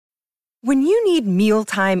When you need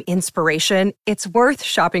mealtime inspiration, it's worth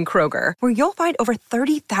shopping Kroger, where you'll find over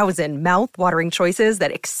 30,000 mouth-watering choices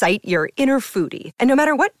that excite your inner foodie. And no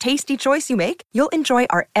matter what tasty choice you make, you'll enjoy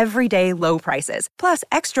our everyday low prices, plus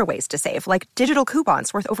extra ways to save, like digital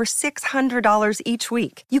coupons worth over $600 each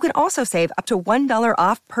week. You can also save up to $1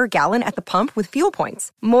 off per gallon at the pump with fuel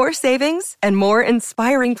points. More savings and more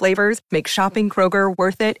inspiring flavors make shopping Kroger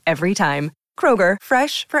worth it every time. Kroger,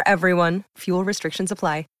 fresh for everyone. Fuel restrictions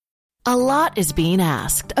apply. A lot is being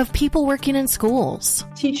asked of people working in schools.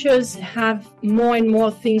 Teachers have more and more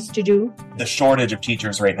things to do. The shortage of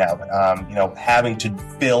teachers right now, having to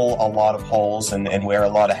fill a lot of holes and wear a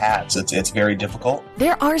lot of hats, it's very difficult.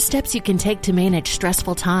 There are steps you can take to manage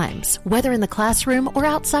stressful times, whether in the classroom or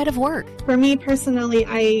outside of work. For me personally,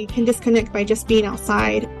 I can disconnect by just being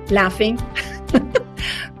outside. Laughing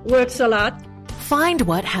works a lot. Find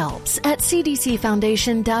what helps at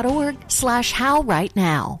cdcfoundation.org/how right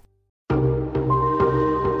now.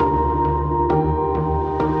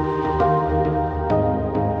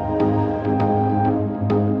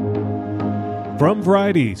 From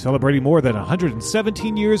Variety, celebrating more than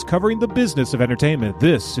 117 years covering the business of entertainment,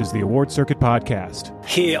 this is the Award Circuit Podcast.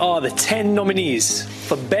 Here are the 10 nominees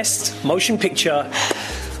for Best Motion Picture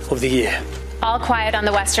of the Year. All Quiet on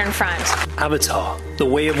the Western Front. Avatar, The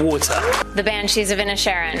Way of Water. The Banshees of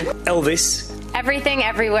Inisherin. Elvis. Everything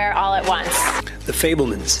Everywhere All at Once. The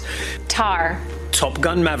Fabelmans. Tar. Top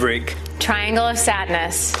Gun Maverick. Triangle of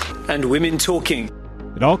Sadness. And Women Talking.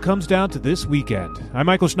 It all comes down to this weekend. I'm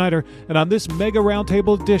Michael Schneider, and on this mega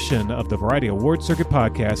roundtable edition of the Variety Award Circuit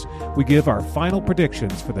Podcast, we give our final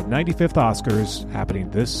predictions for the 95th Oscars happening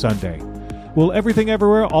this Sunday. Will Everything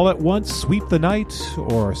Everywhere All at Once sweep the night,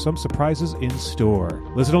 or are some surprises in store?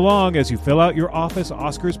 Listen along as you fill out your office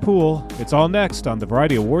Oscars pool. It's all next on the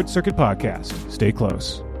Variety Award Circuit Podcast. Stay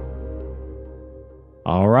close.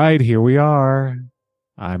 All right, here we are.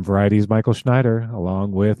 I'm Variety's Michael Schneider,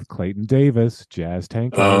 along with Clayton Davis, Jazz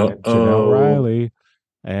Tanker, and Janelle Riley.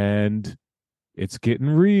 And it's getting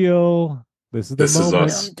real. This is the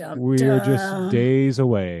moment. Is us. We're just days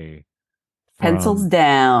away. Pencils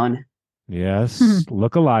down. Yes.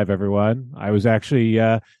 Look alive, everyone. I was actually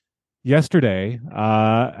yesterday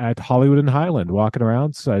at Hollywood and Highland walking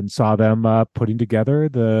around and saw them putting together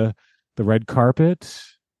the red carpet.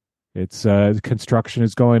 It's construction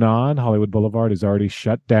is going on. Hollywood Boulevard is already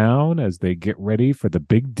shut down as they get ready for the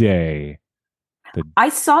big day. I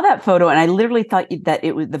saw that photo and I literally thought that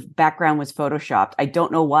it was the background was photoshopped. I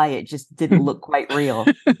don't know why it just didn't look quite real.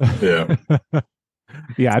 Yeah.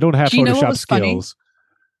 Yeah, I don't have Photoshop skills.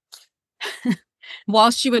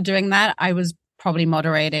 Whilst you were doing that, I was probably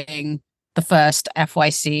moderating the first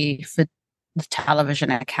FYC for the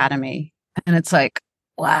Television Academy. And it's like,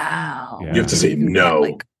 wow. Yeah. You have to say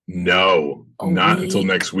no. No, not until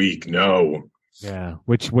next week. No. Yeah.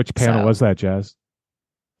 Which panel was that, Jazz?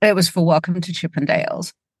 It was for Welcome to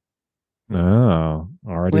Chippendales. Oh,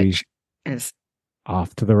 already which is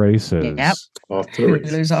off to the races. Yep. Off to the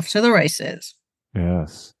races. Hulu's off to the races.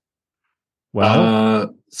 Yes.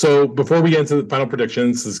 Well, so before we get into the final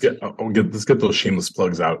predictions, let's get those shameless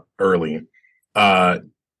plugs out early.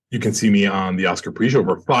 You can see me on the Oscar pre-show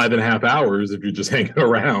for 5.5 hours if you're just hanging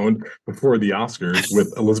around before the Oscars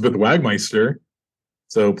with Elizabeth Wagmeister.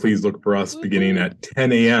 So please look for us beginning at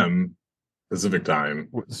 10 a.m. Pacific time.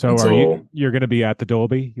 So you're going to be at the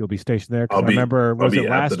Dolby? You'll be stationed there? I remember, was it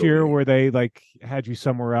last year where they had you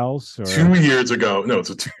somewhere else? Or? 2 years ago. No,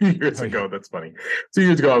 so 2 years ago. That's funny. 2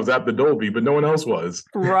 years ago, I was at the Dolby, but no one else was.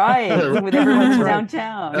 Right. With everyone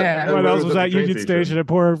downtown. Yeah. Everyone else was at Union Station, and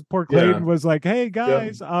poor Clayton was like, hey,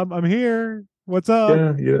 guys, I'm here. What's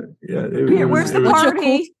up? Yeah. Where's the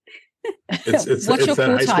party? It's What's your that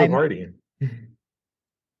cool high school time? party.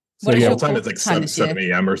 So the whole time it's like 7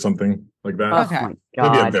 a.m. or something like that. Okay.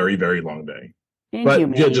 It'll be a very, very long day.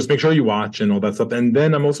 Just make sure you watch and all that stuff. And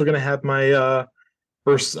then I'm also going to have my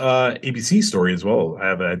first ABC story as well.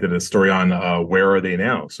 I did a story on Where Are They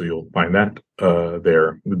Now? So you'll find that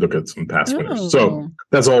there. We look at some past winners. So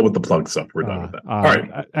that's all with the plug stuff. We're done with that. All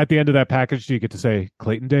right. At the end of that package, do you get to say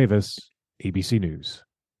Clayton Davis, ABC News?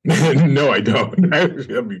 No, I don't.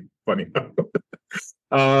 That'd be funny.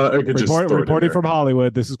 Reporting from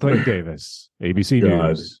Hollywood, this is Clayton Davis, ABC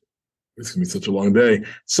News. It's going to be such a long day.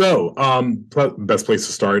 So, best place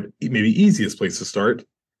to start, maybe easiest place to start,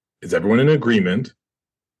 is everyone in agreement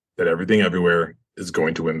that Everything Everywhere is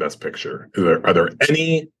going to win Best Picture? Are there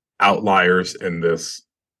any outliers in this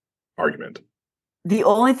argument? The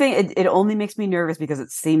only thing, it only makes me nervous because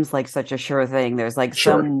it seems like such a sure thing. There's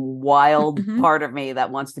some wild part of me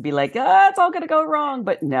that wants to be like, it's all going to go wrong.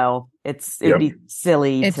 But no, it'd be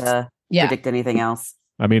silly to predict anything else.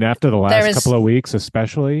 I mean, after the There last is- couple of weeks,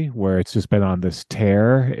 especially where it's just been on this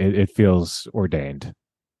tear, it feels ordained.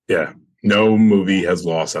 Yeah, no movie has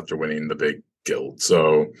lost after winning the big guild.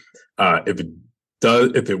 So if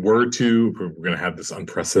we're going to have this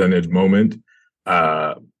unprecedented moment,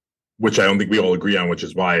 which I don't think we all agree on, which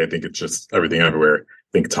is why I think it's just Everything Everywhere. I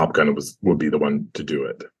think Top Gun would be the one to do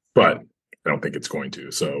it, but I don't think it's going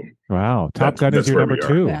to. So wow, Top Gun is your number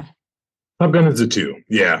 2. Yeah. Top Gun is a 2.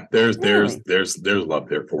 Yeah, there's Really? there's love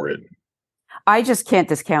there for it. I just can't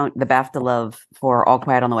discount the BAFTA love for All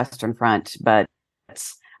Quiet on the Western Front, but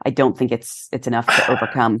I don't think it's enough to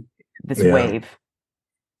overcome this wave.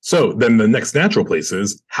 So then the next natural place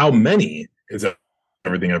is how many is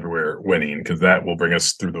Everything Everywhere winning? Because that will bring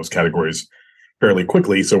us through those categories fairly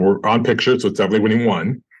quickly. So we're on picture, so it's definitely winning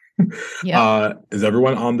 1. Yeah. Is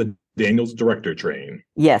everyone on the Daniels director train?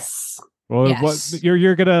 Yes. Well, Yes.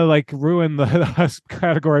 you're gonna like ruin the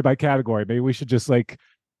category by category. Maybe we should just like.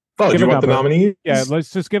 Oh, do you want the nominees? Yeah,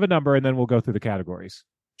 let's just give a number and then we'll go through the categories.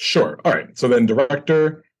 Sure. All right. So then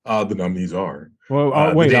director, the nominees are.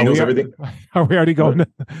 Well, wait, Daniels, Everything. Are we already going?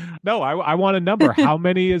 No, I want a number. How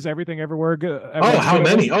many is Everything Everywhere? How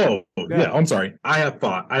many? Oh, yeah. I'm sorry. I have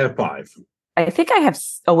 5. I think I have.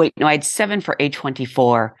 Oh wait, no, I had 7 for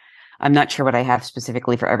A24. I'm not sure what I have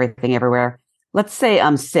specifically for Everything Everywhere. Let's say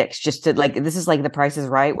 6, just to like. This is like The Price is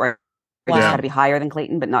Right, where it's got to be higher than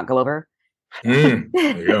Clayton, but not go over. There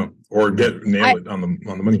you go. Or nail it on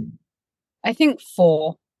the money. I think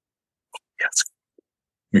 4. Yes.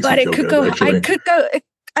 But it could go.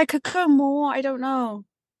 I could go more. I don't know.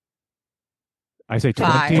 I say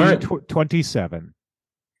 5. 27.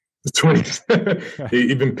 20.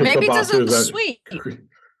 Even picked Maybe up it doesn't Oscars sweep.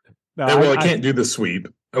 No, I can't do the sweep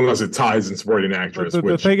unless it ties in supporting actress.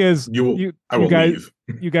 The thing is, I will leave.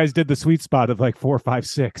 You guys did the sweet spot of like 4, 5,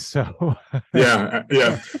 6. So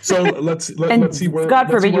yeah. So let's see where. God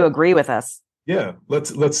forbid you agree with us. Yeah,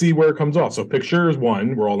 let's see where it comes off. So picture is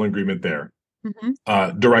 1. We're all in agreement there.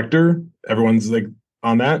 Mm-hmm. Director, everyone's like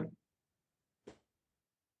on that.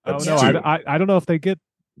 That's no, 2. I don't know if they get.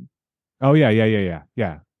 Oh yeah.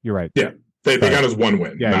 You're right. Yeah, they got us 1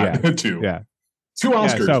 win. Yeah, 2. Yeah. 2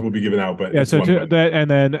 Oscars will be given out, but so 1 win.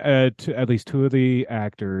 and then at least 2 of the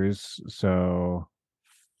actors. So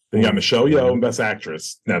then you got Michelle Yeoh and Best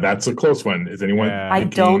Actress. Now that's a close one. Is anyone? Yeah. I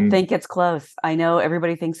don't think it's close. I know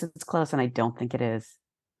everybody thinks it's close, and I don't think it is.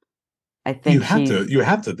 I think you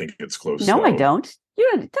have to think it's close. No, though. I don't. You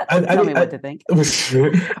don't tell me what to think.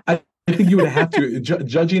 I think you would have to,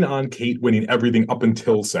 judging on Kate winning everything up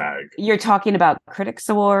until SAG. You're talking about Critics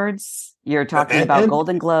Awards. You're talking about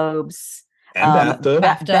Golden Globes. And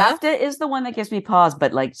BAFTA. BAFTA is the one that gives me pause,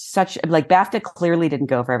 but BAFTA clearly didn't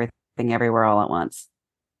go for Everything Everywhere all at once.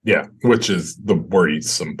 Yeah, which is the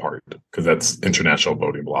worrisome part because that's international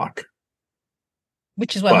voting block.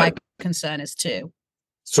 Which is where my concern is too.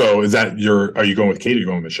 So is that are you going with Kate or are you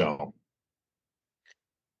going with Michelle?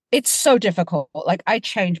 It's so difficult. Like I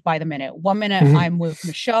change by the minute. 1 minute I'm with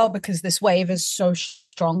Michelle because this wave is so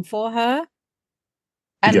strong for her.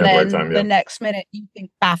 And then the next minute you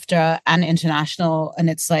think BAFTA and international and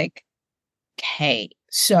it's like, Kate.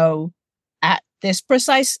 So at this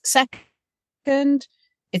precise second,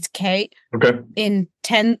 it's Kate. Okay. In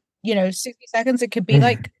 60 seconds, it could be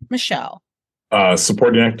like Michelle.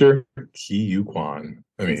 Supporting actor, Ki Yu Kwan.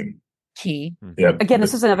 I mean, Ki. Yeah. Again,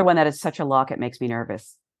 this is another one that is such a lock. It makes me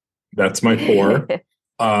nervous. That's my 4.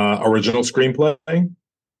 Original screenplay.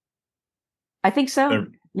 I think so.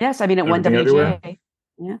 Yes. I mean, it won WGA. Everywhere?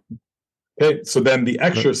 Yeah. Okay. So then the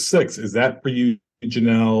extra 6, is that for you,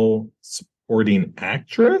 Janelle, supporting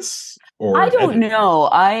actress? Or I don't know.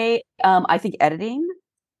 I think editing.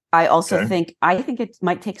 I also think it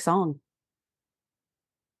might take song.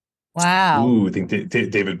 Wow. Ooh, I think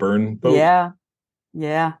David Byrne vote?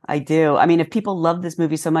 Yeah, I do. I mean, if people love this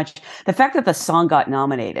movie so much, the fact that the song got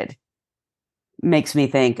nominated makes me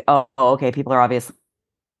think, oh, okay, people are obviously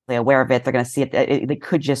aware of it. They're going to see it. They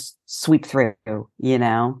could just sweep through,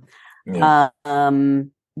 Yeah.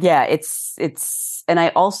 It's, and I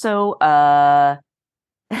also,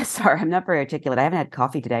 sorry, I'm not very articulate. I haven't had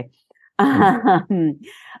coffee today. I'm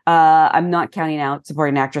not counting out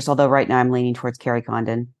supporting actress, although right now I'm leaning towards Carrie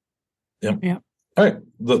Condon. Yeah. All right.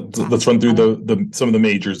 Let's run through some of the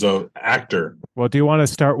majors of actor. Well, do you want to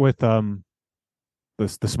start with the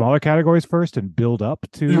smaller categories first and build up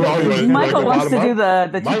to? Michael wants to do the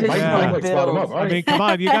Mike bottom up. I mean, come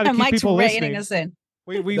on, you got to keep people listening. Us in.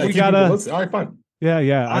 We gotta. All right, fine. Yeah.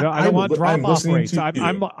 I don't want drop off rates.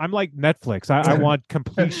 I'm like Netflix. I want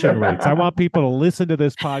completion rates. I want people to listen to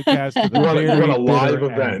this podcast. To the you want a live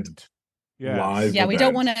bitter event. end. live. Yeah, we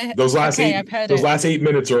don't want to. Those last I've heard it. last 8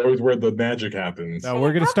 minutes are always where the magic happens. No,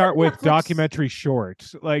 we're going to start with documentary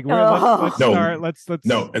short. Like, let's start. Let's.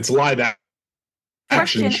 No, it's live action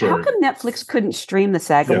Question: short. How come Netflix couldn't stream the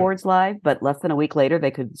SAG Awards live, but less than a week later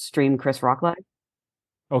they could stream Chris Rock live?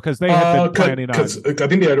 Oh, because they had been planning on. Because I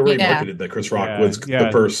think they had already marketed that Chris Rock was the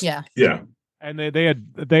first. Yeah. And they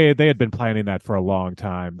had been planning that for a long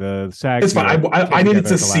time. The SAG. It's fine. I needed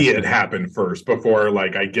to see it happen first before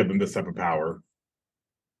I give them this type of power.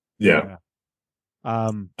 Yeah.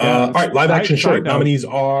 All right. Live action short nominees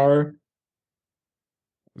are.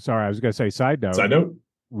 Sorry, I was going to say side note. Side note.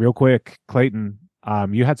 Real quick, Clayton.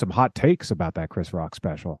 You had some hot takes about that Chris Rock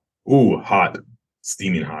special. Ooh, hot,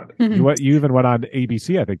 steaming hot. You even went on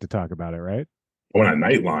ABC, I think, to talk about it, right? I went on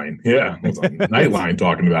Nightline. Yeah, I was on Nightline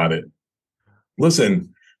talking about it.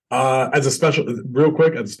 Listen, as a special, real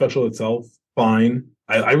quick, as a special itself, fine.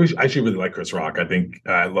 I actually really like Chris Rock. I think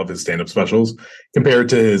I love his stand-up specials compared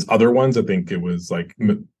to his other ones. I think it was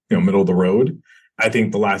middle of the road. I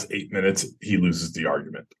think the last 8 minutes he loses the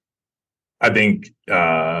argument. I think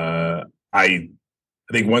I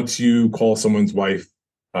think once you call someone's wife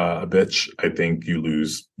a bitch, I think you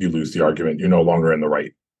lose the argument. You're no longer in the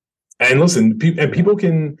right. And listen, people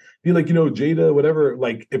can be like, Jada, whatever.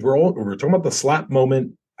 Like, if we're talking about the slap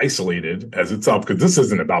moment isolated as itself, because this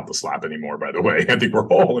isn't about the slap anymore, by the way. I think we're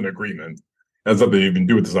all in agreement. That's something you can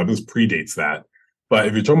do with the slap. This predates that. But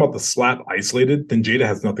if you're talking about the slap isolated, then Jada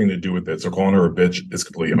has nothing to do with it. So calling her a bitch is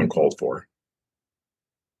completely uncalled for.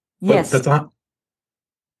 Yes. But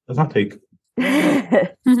that's not take.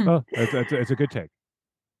 Oh, it's a good take.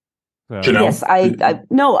 Yes,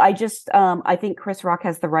 I think Chris Rock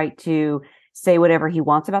has the right to say whatever he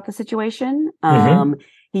wants about the situation. So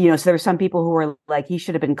there were some people who were like, he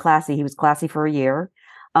should have been classy. He was classy for a year.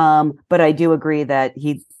 But I do agree that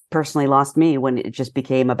he personally lost me when it just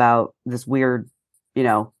became about this weird,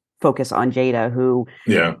 focus on Jada, who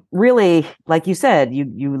really, like you said,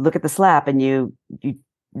 you look at the slap and you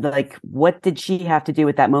like, what did she have to do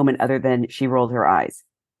with that moment other than she rolled her eyes?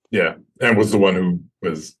 Yeah. And was the one who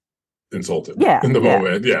was insulted in the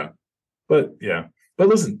moment. But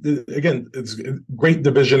listen, again, it's a great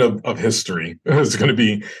division of history. It's going to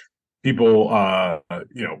be people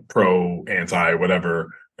pro, anti, whatever,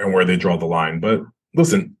 and where they draw the line. But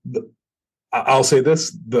listen, I'll say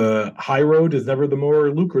this: the high road is never the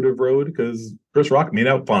more lucrative road, because Chris Rock made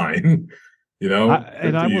out fine.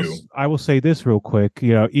 I will say this real quick,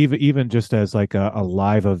 even just as like a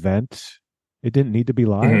live event, it didn't need to be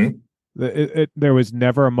live. There was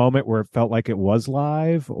never a moment where it felt like it was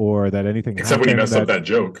live or that anything except when he messed up that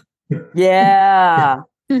joke. Yeah.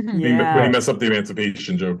 When he messed up the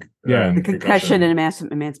emancipation joke. The concussion and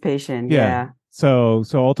emancipation. Yeah. So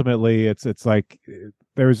ultimately it's like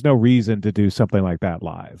there was no reason to do something like that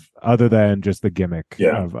live other than just the gimmick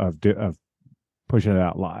of pushing it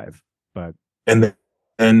out live. But and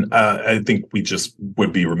I think we just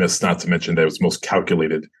would be remiss not to mention that it was most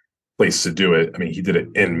calculated place to do it. I mean, he did it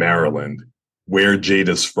in Maryland, where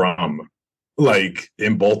Jada's from, like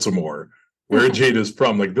in Baltimore, where Jada's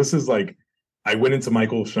from. Like, this is like, I went into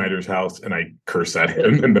Michael Schneider's house and I curse at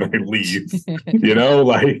him and then I leave.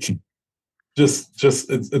 Just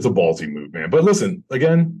it's a ballsy move, man. But listen,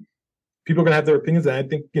 again, people are gonna have their opinions, and I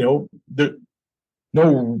think there's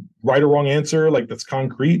no right or wrong answer like that's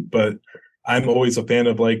concrete. But I'm always a fan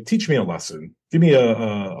of like, teach me a lesson, give me a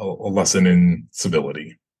lesson in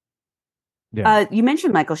civility. Yeah. You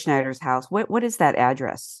mentioned Michael Schneider's house. What is that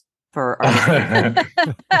address for?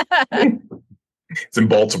 It's in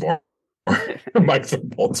Baltimore. Mike's in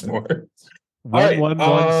Baltimore.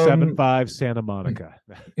 11175 Santa Monica.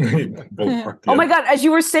 Oh my God! As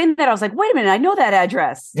you were saying that, I was like, "Wait a minute! I know that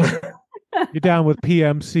address." You're down with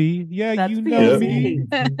PMC? Yeah, that's know me.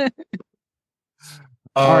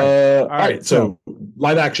 All right. So,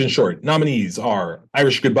 live action short nominees are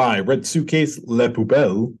Irish Goodbye, Red Suitcase, Le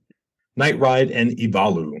Poubelle, Night Ride, and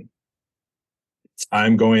Ivalu.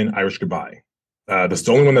 I'm going Irish Goodbye. That's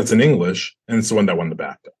the only one that's in English, and it's the one that won the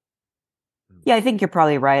BAFTA. Yeah, I think you're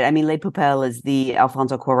probably right. I mean, Les Poupelles is the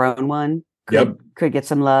Alfonso Cuarón one. Could get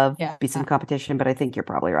some love, be some competition, but I think you're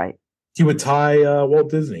probably right. He would tie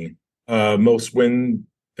Walt Disney most win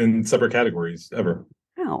in separate categories ever.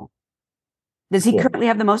 Oh. Does he currently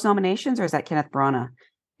have the most nominations, or is that Kenneth Branagh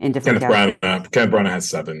in different categories? Kenneth Branagh has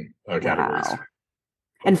 7 categories. Wow.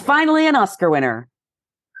 And finally, an Oscar winner.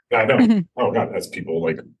 I know. Oh God, as people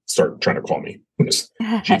like start trying to call me.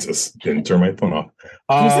 Jesus, didn't turn my phone off.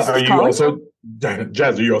 Are you also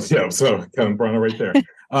Jazz? Are you also so Kevin Branagh right there?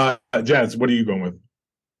 Jazz, what are you going with?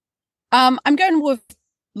 I'm going with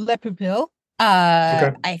Le Pupille.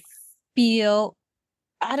 I feel,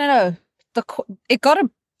 I don't know, it got a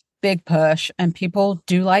big push, and people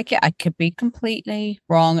do like it. I could be completely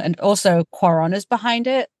wrong, and also Quaron is behind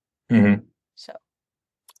it. Mm-hmm. So,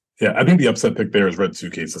 yeah, I think the upset pick there is Red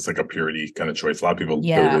Suitcase. It's like a purity kind of choice. A lot of people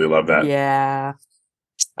really love that. Yeah.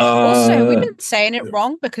 Also, we've been saying it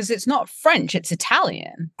wrong because it's not French; it's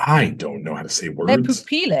Italian. I don't know how to say words. Le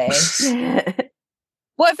pupille.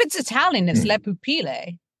 Well, if it's Italian, it's le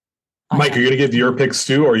pupille. Mike, are you going to give your picks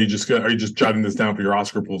too, or are you just jotting this down for your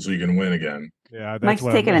Oscar pool so you can win again? Yeah, that's Mike's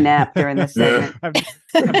taking a nap during this segment.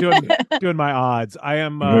 I'm doing my odds. I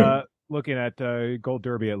am looking at Gold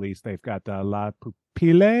Derby. At least they've got La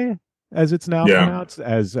Pupille, as it's now pronounced,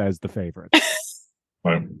 as the favorite.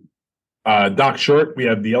 Right. Doc Short, we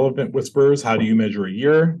have The Elephant Whisperers, How Do You Measure a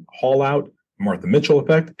Year, Haul Out, Martha Mitchell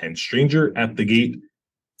Effect, and Stranger at the Gate.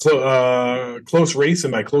 So close race,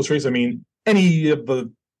 and by close race, I mean any of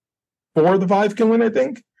the 4 of the 5 can win, I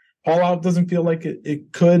think. Haul Out doesn't feel like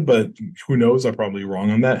it could, but who knows? I'm probably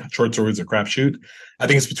wrong on that. Short Story is a crapshoot. I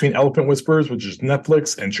think it's between Elephant Whisperers, which is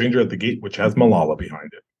Netflix, and Stranger at the Gate, which has Malala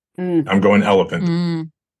behind it. I'm going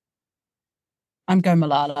Elephant. I'm going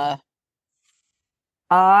Malala.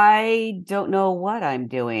 I don't know what I'm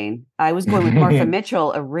doing. I was going with Martha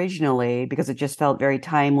Mitchell originally because it just felt very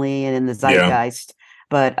timely and in the zeitgeist.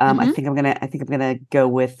 But I think I'm gonna go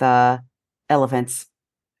with Elephants.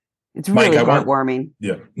 It's really heartwarming.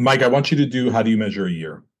 Mike, I want you to do How Do You Measure a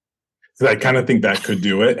Year? Because I kind of think that could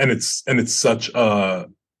do it, and it's such a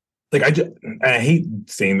like I hate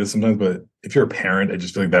saying this sometimes, but if you're a parent, I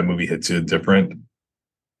just feel like that movie hits you different,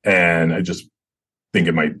 and I just think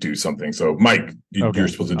it might do something. So, Mike, you're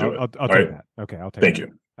supposed to do it. I'll take that. Okay, I'll take. Thank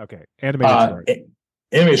you. Okay, animated short.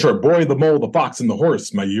 Animated short. Boy, the Mole, the Fox, and the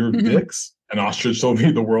Horse. My Year of Dicks. An ostrich told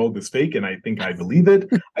me the world is fake, and I think I believe it.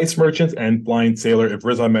 Ice Merchants and Flying Sailor. If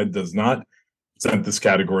Riz Ahmed does not present this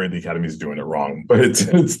category, the Academy is doing it wrong. But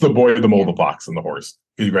it's the Boy, the Mole, the Fox, and the Horse.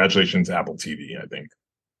 Congratulations, Apple TV. I think.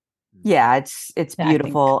 Yeah, it's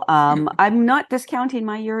beautiful. I'm not discounting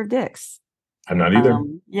My Year of Dicks. I'm not either.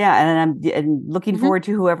 And I'm looking forward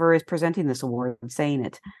to whoever is presenting this award saying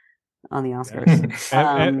it on the Oscars.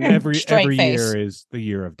 Every year is the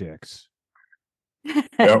Year of Dicks.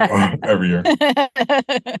 Every year.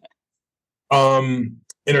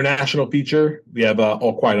 International feature. We have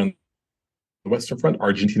All Quiet on the Western Front,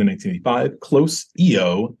 Argentina 1985, Close,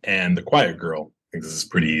 EO, and The Quiet Girl. I think this is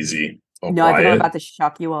pretty easy. I think I'm about to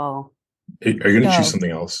shock you all. Are you going to choose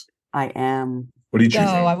something else? I am. What are you choosing?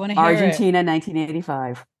 I want to hear Argentina,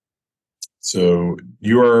 1985. So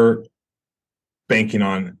you're banking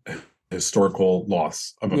on historical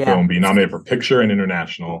loss of a film being nominated for Picture and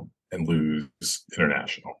International and lose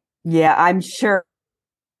International. Yeah, I'm sure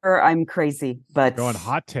I'm crazy, but going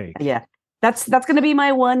hot take. Yeah, that's going to be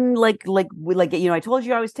my one. Like I told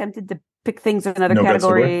you I was tempted to pick things in other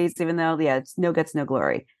categories, even though it's No Guts, No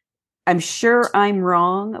Glory. I'm sure I'm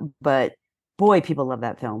wrong, but boy, people love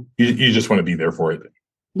that film. You just want to be there for it.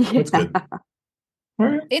 That's good. All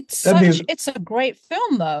right. It's a great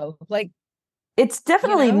film though. Like it's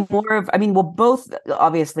definitely more of, both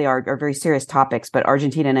obviously are very serious topics, but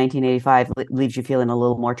Argentina 1985 leaves you feeling a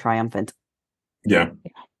little more triumphant. Yeah.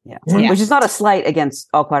 Which is not a slight against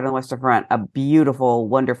All Quiet on the Western Front, a beautiful,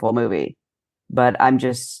 wonderful movie. But I'm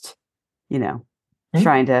just,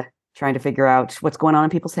 trying to figure out what's going on in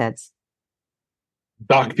people's heads.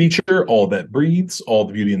 Doc feature, All That Breathes, All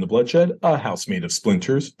the Beauty and the Bloodshed, A House Made of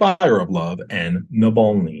Splinters, Fire of Love, and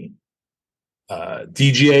Navalny.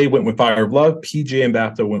 DGA went with Fire of Love, PJ and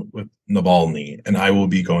BAFTA went with Navalny, and I will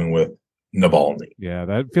be going with Navalny. Yeah,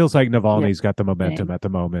 that feels like Navalny's got the momentum at the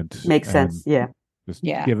moment. Makes sense, Just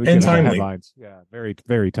give and timely. Headlines. Yeah, very,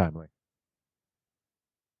 very timely.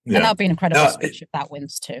 Yeah. And that'll be an incredible speech if that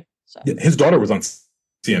wins too. So. His daughter was on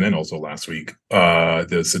CNN also last week,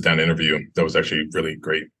 the sit-down interview. That was actually really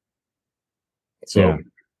great. So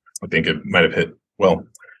I think it might have hit well.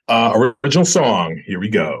 Original song, here we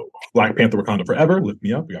go. Black Panther Wakanda Forever, Lift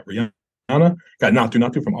Me Up. We got Rihanna. Got Natu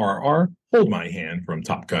Natu from RRR. Hold My Hand from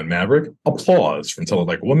Top Gun Maverick. Applause from Tell It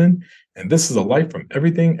Like a Woman. And This Is a Life from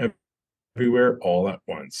Everything Everywhere All at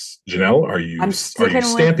Once. Janelle, are you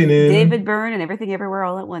stamping in? David Byrne and Everything Everywhere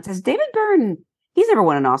All at Once. Has David Byrne... He's never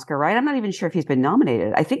won an Oscar, right? I'm not even sure if he's been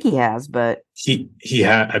nominated. I think he has, but he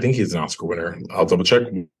had. I think he's an Oscar winner. I'll double check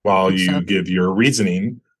while you give your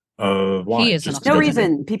reasoning of why. He is no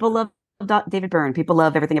reason. People love David Byrne. People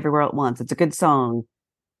love Everything Everywhere at Once. It's a good song.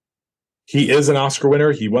 He is an Oscar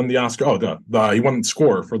winner. He won the Oscar. He won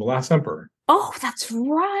score for The Last Emperor. Oh, that's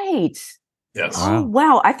right. Yes. Oh,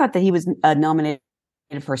 wow. I thought that he was nominated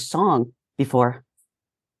for a song before.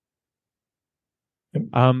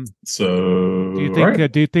 So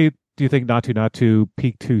do you do you think Not To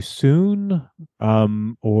peaked too soon?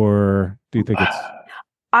 Or do you think it's...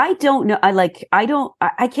 I don't know.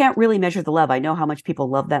 I can't really measure the love. I know how much people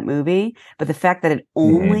love that movie, but the fact that it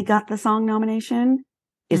only got the song nomination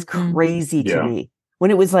is crazy to me. When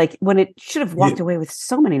it should have walked away with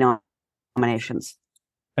so many nominations.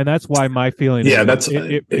 And that's why my feeling is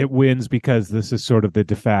it wins, because this is sort of the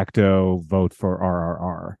de facto vote for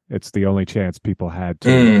RRR. It's the only chance people had to,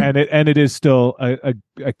 and it is still a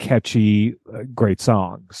catchy, great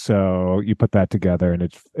song. So you put that together, and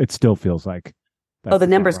it still feels like. The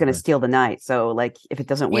number's going to steal the night. So, like, if it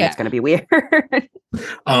doesn't win, it's going to be weird.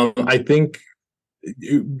 I think,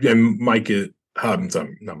 and Mike is,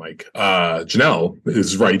 not Mike, Janelle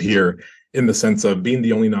is right here in the sense of being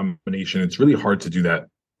the only nomination. It's really hard to do that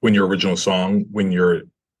when your original song, when you're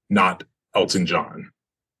not Elton John.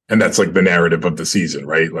 And that's like the narrative of the season,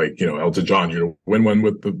 right? Like, Elton John, win one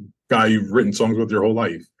with the guy you've written songs with your whole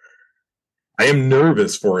life. I am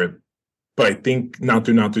nervous for it. But I think Not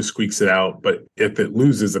To squeaks it out. But if it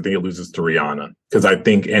loses, I think it loses to Rihanna. Because I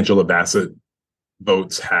think Angela Bassett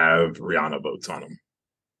votes have Rihanna votes on them.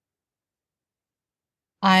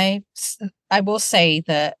 I will say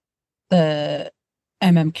that the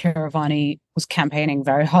Keeravani was campaigning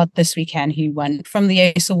very hard this weekend. He went from the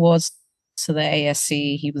ACE Awards to the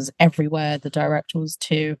ASC. He was everywhere. The director was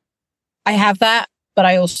too. I have that. But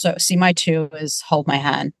I also see my 2 is Hold My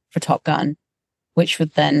Hand for Top Gun, which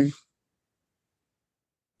would then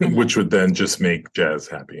just make Jazz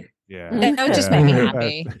happy. Yeah, it would just make me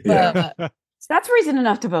happy. But that's reason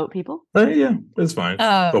enough to vote, people. Yeah, it's fine.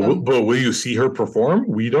 But will you see her perform?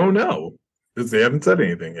 We don't know, because they haven't said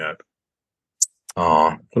anything yet.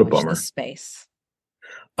 Aw, what a bummer. The space.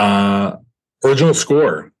 Original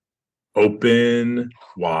score. Open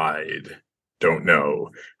Wide. Don't know.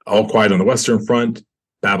 All Quiet on the Western Front.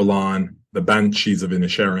 Babylon. The Banshees of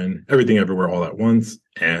Inisherin. Everything Everywhere All at Once.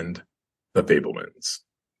 And The Fabelmans.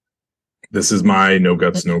 This is my No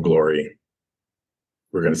Guts, No Glory.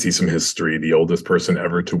 We're going to see some history. The oldest person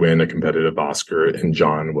ever to win a competitive Oscar in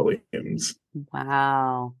John Williams.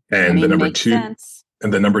 Wow. And the number 2,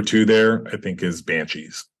 and the number 2 there, I think, is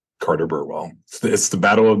Banshees. Carter Burwell. It's the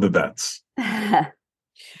Battle of the Vets.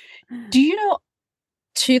 Do you know?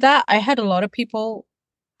 To that, I had a lot of people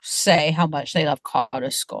say how much they love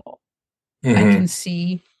Carter's score. I can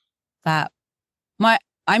see that.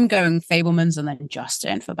 I'm going Fabelmans and then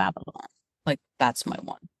Justin for Babylon. Like, that's my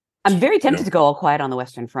one. I'm very tempted to go All Quiet on the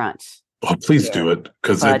Western Front. Oh, please do it,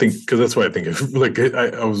 because that's what I think. Like,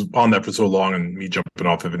 I was on that for so long, and me jumping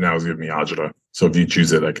off of it now is giving me agita. So if you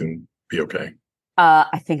choose it, I can be okay.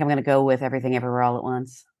 I think I'm going to go with Everything Everywhere All at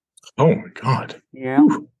Once. Oh my God! Yeah.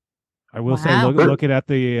 Whew. I will say, looking at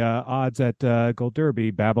the odds at Gold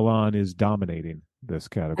Derby, Babylon is dominating this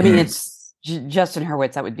category. I mean, it's Justin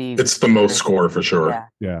Hurwitz. That would be. It's the most score for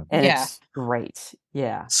sure. Yeah. And it's great.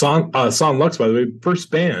 Yeah. Son Lux, by the way,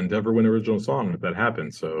 first band to ever win original song if that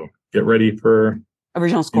happened. So get ready for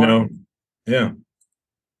original score. Yeah.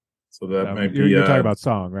 So that might be. You're talking about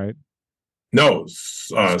song, right? No,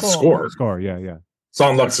 score. Score. Yeah.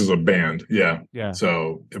 Son Lux is a band. Yeah. Yeah.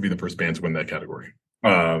 So it'll be the first band to win that category.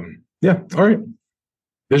 Yeah. All right.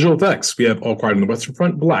 Visual effects. We have All Quiet on the Western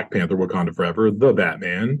Front, Black Panther, Wakanda Forever, The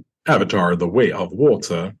Batman, Avatar, The Way of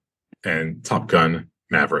Water, and Top Gun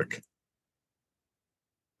Maverick.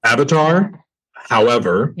 Avatar,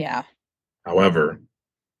 however,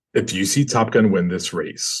 if you see Top Gun win this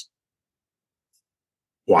race,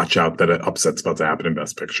 watch out that an upset's about to happen in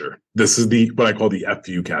Best Picture. This is what I call the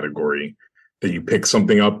FU category, that you pick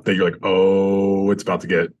something up that you're like, oh, it's about to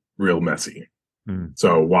get real messy.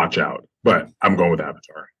 So watch out. But I'm going with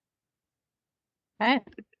Avatar. Okay.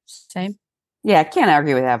 Same. Yeah, can't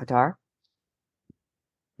argue with Avatar.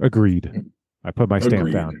 Agreed. I put my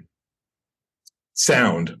stamp down.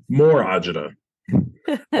 Sound, more agita.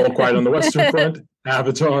 All Quiet on the Western Front,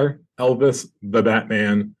 Avatar, Elvis, The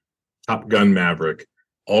Batman, Top Gun Maverick.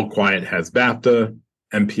 All Quiet has BAFTA.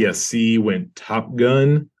 MPSC went Top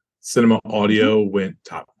Gun. Cinema Audio went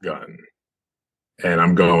Top Gun. And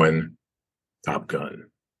I'm going Top Gun.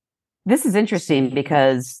 This is interesting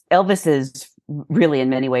because Elvis is really in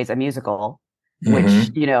many ways a musical, which,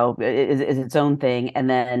 is its own thing. And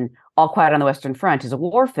then All Quiet on the Western Front is a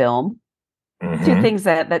war film. Two things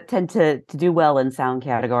that tend to do well in sound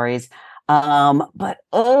categories. But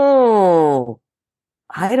I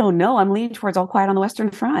don't know. I'm leaning towards All Quiet on the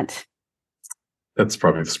Western Front. That's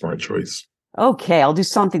probably the smart choice. Okay, I'll do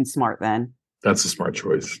something smart then. That's a smart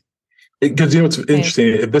choice. Because what's interesting,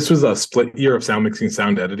 if this was a split year of sound mixing,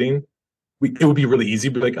 sound editing, it would be really easy.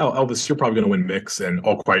 But like, oh, Elvis, you're probably going to win mix, and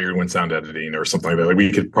All Quiet, you're going to win sound editing or something like that. Like,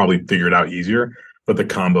 we could probably figure it out easier. but the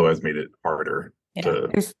combo has made it harder to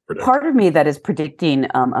There's predict. part of me that is predicting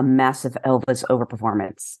a massive Elvis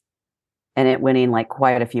overperformance and it winning like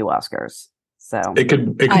quite a few Oscars. So it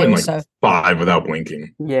could win like 5 without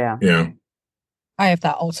blinking. Yeah. I have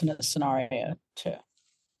that alternate scenario too.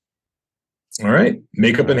 All right,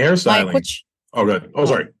 makeup and hairstyling. Mike, Oh, good. Oh,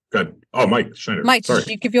 sorry. Good. Oh, Mike Schneider. Mike, sorry. did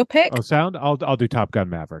you give your pick? Oh, sound. I'll do Top Gun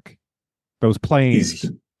Maverick. Those planes. Easy.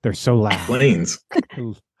 They're so loud. Planes.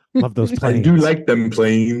 Love those planes. I do like them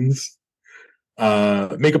planes.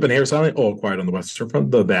 Makeup and hairstyling. All Quiet on the Western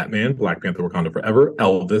Front. The Batman, Black Panther, Wakanda Forever,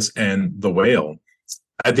 Elvis, and The Whale.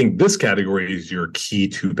 I think this category is your key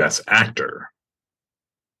to Best Actor.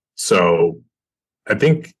 So, I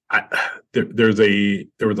think I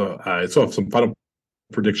saw some final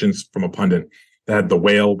predictions from a pundit that had The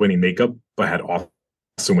Whale winning makeup, but had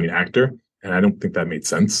Austin winning actor, and I don't think that made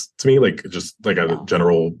sense to me. Like just like a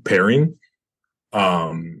general pairing.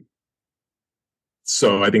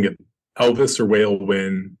 So I think if Elvis or Whale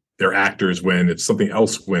win, their actors win. If something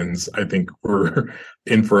else wins, I think we're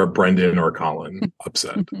in for a Brendan or Colin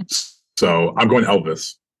upset. So I'm going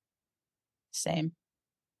Elvis. Same.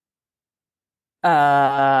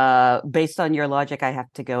 Based on your logic, I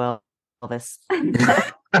have to go Elvis. No,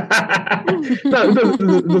 it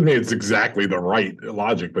doesn't mean it's exactly the right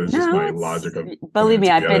logic, but it's just my logic of. Believe me,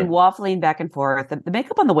 I've been waffling back and forth. The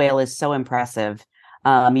makeup on The Whale is so impressive.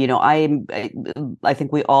 I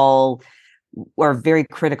think we all are very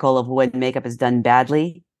critical of when makeup is done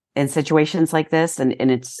badly in situations like this, and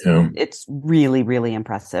it's really, really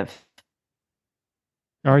impressive.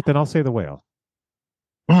 All right, then I'll say The Whale.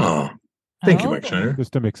 Oh, thank you, Mike Schneider.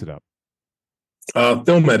 Just to mix it up.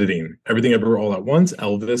 Film editing, Everything Everywhere All at Once,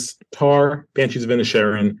 Elvis, Tar, Banshees of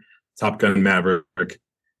Inisherin, Top Gun Maverick,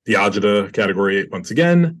 the Ajita category once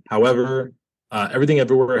again. However, Everything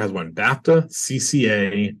Everywhere has won BAFTA,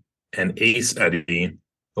 CCA, and Ace Eddie.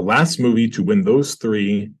 The last movie to win those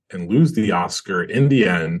 3 and lose the Oscar in the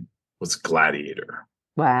end was Gladiator.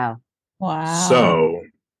 Wow. So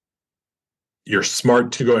you're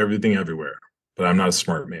smart to go Everything Everywhere, but I'm not a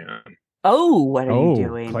smart man. Oh, what are you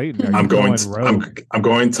doing? Clayton, I'm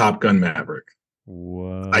going Top Gun Maverick.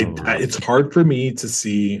 Whoa. It's hard for me to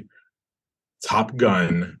see Top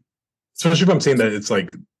Gun, especially if I'm saying that it's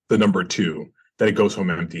like the number 2, that it goes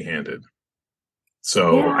home empty-handed.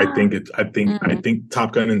 So I think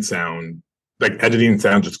Top Gun and sound, like editing and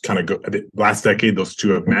sound, just kind of go. Last decade, those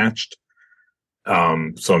 2 have matched. So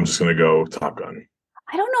I'm just going to go Top Gun.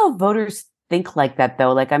 I don't know if voters think like that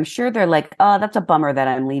though. Like I'm sure they're like, oh, that's a bummer that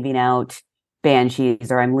I'm leaving out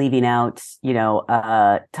Banshees or I'm leaving out,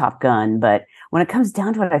 Top Gun. But when it comes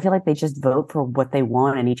down to it, I feel like they just vote for what they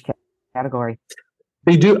want in each category.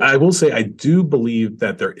 They do. I will say, I do believe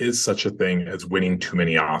that there is such a thing as winning too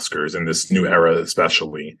many Oscars in this new era,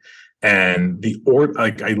 especially. And the order,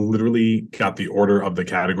 like I literally got the order of the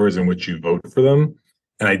categories in which you vote for them.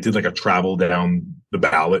 And I did like a travel down the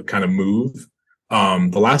ballot kind of move.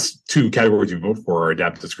 The last 2 categories you vote for are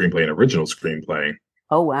adapted screenplay and original screenplay.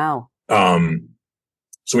 Oh, wow.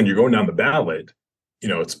 So when you're going down the ballot,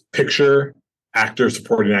 it's picture, actor,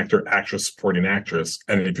 supporting actor, actress, supporting actress.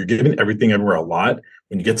 And if you're giving Everything Everywhere a lot,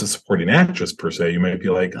 when you get to supporting actress per se, you might be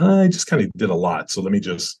like, I just kind of did a lot. So let me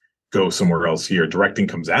just go somewhere else here. Directing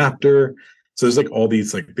comes after. So there's like all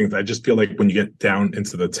these like things. I just feel like when you get down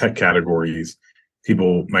into the tech categories,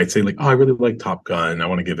 people might say like, oh, I really like Top Gun. I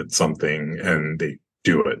want to give it something. And they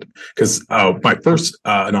do it. Because my first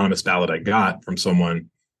anonymous ballot I got from someone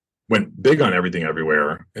went big on Everything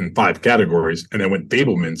Everywhere in 5 categories and then went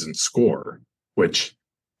Fabelmans in score, which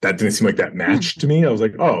that didn't seem like that matched to me. I was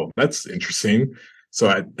like, oh, that's interesting.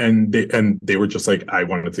 So they were just like, I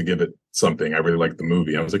wanted to give it something. I really liked the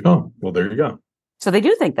movie. I was like, oh, well, there you go. So they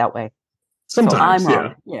do think that way. Sometimes, so I'm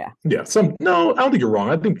wrong. Yeah. No, I don't think you're wrong.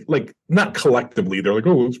 I think like not collectively. They're like,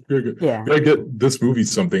 oh, it's very good. Yeah. I get this movie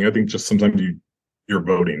something. I think just sometimes you're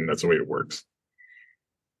voting. That's the way it works.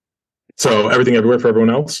 So Everything Everywhere for everyone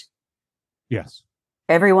else. Yes.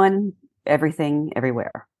 Everyone, everything,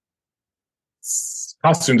 everywhere.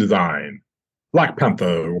 Costume design, Black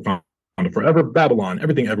Panther, Wakanda Forever, Babylon,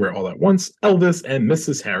 Everything Everywhere All at Once, Elvis, and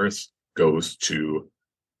Mrs. Harris goes to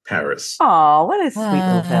Paris. Oh, what a sweet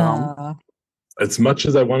little film. As much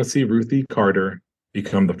as I want to see Ruthie Carter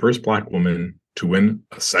become the first Black woman to win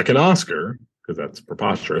a second Oscar, because that's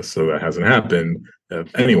preposterous, so that hasn't happened of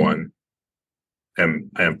anyone, and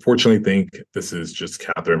I unfortunately think this is just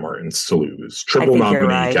Catherine Martin's to lose. Triple nominee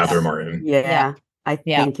right. Catherine Martin. Yeah, I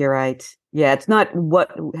think you're right. Yeah, it's not what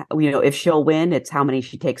if she'll win, it's how many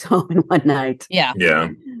she takes home in one night. Yeah.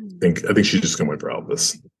 I think she's just gonna win for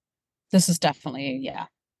Elvis. This is definitely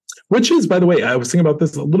Which is, by the way, I was thinking about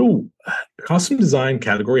this a little. Costume design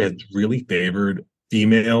category has really favored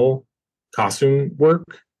female costume work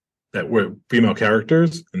that were female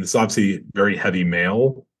characters, and this is obviously very heavy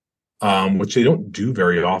male, which they don't do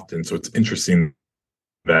very often. So it's interesting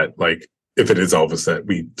that, like, if it is Elvis, that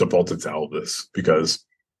we defaulted to Elvis, because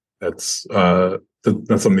that's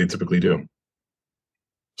something they typically do.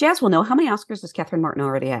 Jazz will know, how many Oscars does Catherine Martin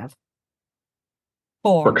already have?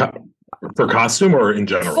 4. For costume or in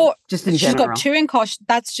general? 4. Just in she's general. Got 2 in costume.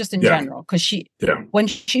 That's just in general, because when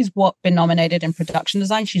she's been nominated in production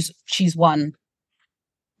design, she's won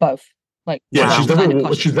both. Like,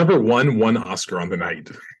 she's never won one Oscar on the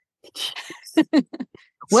night.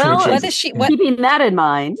 Well, keeping that in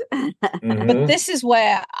mind. Mm-hmm. But this is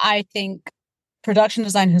where I think production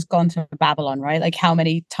design has gone to Babylon, right? Like, how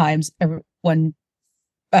many times when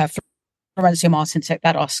Florencia Martin took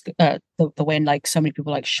that Oscar, the win, like, so many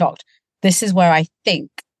people like shocked. This is where I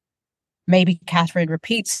think maybe Catherine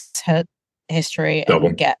repeats her history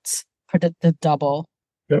and gets the double.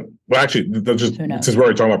 Yeah. Well, actually, since we're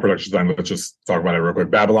already talking about production design, let's just talk about it real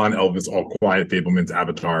quick. Babylon, Elvis, All Quiet, Fabelman's,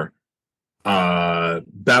 Avatar.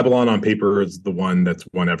 Babylon on paper is the one that's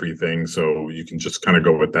won everything, so you can just kind of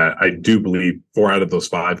go with that. I do believe 4 out of those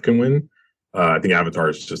 5 can win. I think Avatar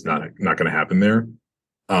is just not going to happen there.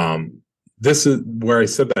 This is where I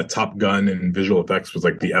said that Top Gun and visual effects was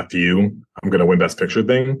like the FU, I'm going to win Best Picture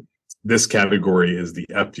thing. This category is the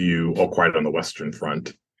FU, All Quiet on the Western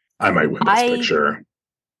Front. I might win Best Picture.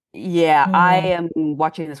 Yeah, I am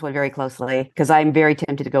watching this one very closely because I'm very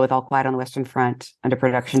tempted to go with All Quiet on the Western Front under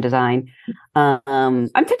production design. I'm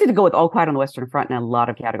tempted to go with All Quiet on the Western Front in a lot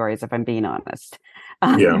of categories, if I'm being honest.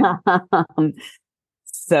 Yeah.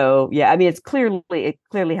 So yeah, I mean, it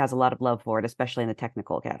clearly has a lot of love for it, especially in the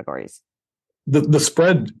technical categories. The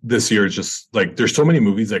spread this year is just like, there's so many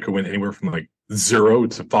movies that could win anywhere from like 0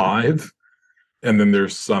 to 5, and then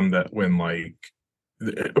there's some that win like.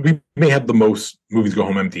 We may have the most movies go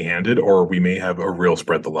home empty-handed, or we may have a real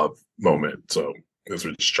spread the love moment. So we're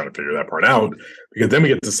just trying to figure that part out, because then we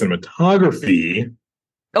get to cinematography.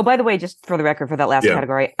 Oh, by the way, just for the record, for that last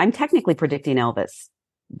category, I'm technically predicting Elvis.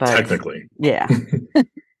 But technically. Yeah.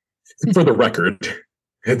 For the record,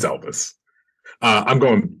 it's Elvis. I'm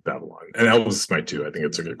going Babylon. And Elvis is my 2. I think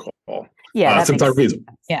it's a good call. Yeah. Cinematography is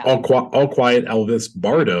All Quiet, Elvis,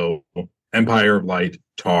 Bardo, Empire of Light,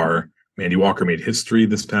 Tar. Mandy Walker made history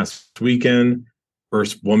this past weekend.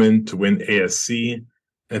 First woman to win ASC. And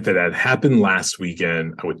if it had happened last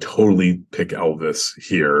weekend, I would totally pick Elvis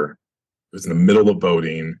here. It was in the middle of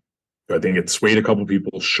voting. I think it swayed a couple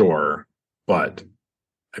people, sure. But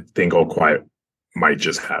I think All Quiet might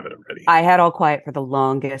just have it already. I had All Quiet for the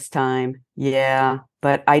longest time. Yeah.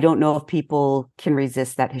 But I don't know if people can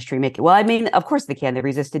resist that history making. Well, I mean, of course they can. They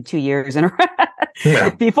resisted 2 years in a row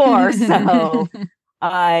before. So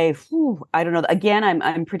I don't know. Again,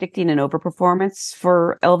 I'm predicting an overperformance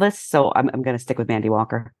for Elvis, so I'm going to stick with Mandy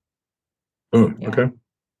Walker. Oh, okay.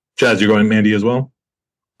 Jazz, you going Mandy as well?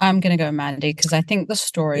 I'm going to go Mandy because I think the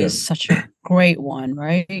story is such a great one,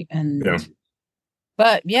 right? And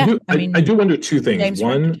but I mean, I do wonder 2 things.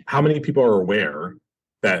 One, how many people are aware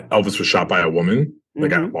that Elvis was shot by a woman,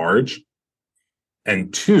 like at large?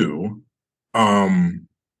 And 2, I mean,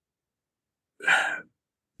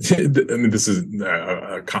 this is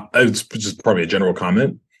it's just probably a general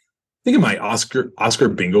comment. Think of my Oscar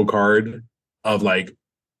bingo card of like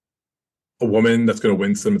a woman that's going to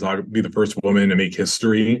win cinematography, be the first woman to make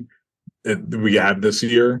history that we have this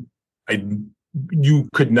year. You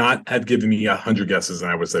could not have given me 100 guesses, and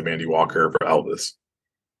I would say Mandy Walker for Elvis.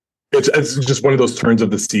 It's just one of those turns of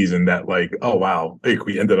the season that, like, oh wow, like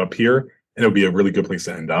we ended up here, and it'll be a really good place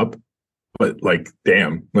to end up. But like,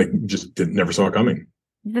 damn, like just never saw it coming.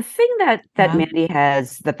 The thing that Mandy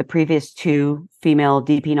has that the previous 2 female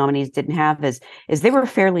DP nominees didn't have is they were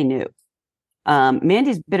fairly new.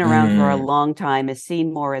 Mandy's been around for a long time, is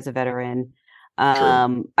seen more as a veteran. I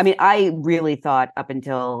mean, I really thought up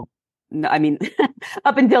until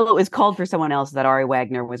it was called for someone else that Ari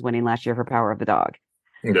Wagner was winning last year for Power of the Dog.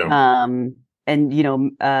 Yeah. And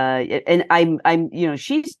and I'm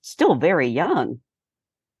she's still very young.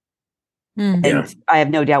 And I have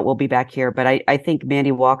no doubt we'll be back here, but I think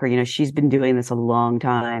Mandy Walker, she's been doing this a long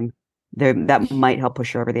time. That might help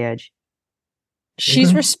push her over the edge.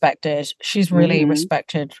 She's respected. She's really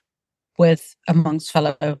respected with amongst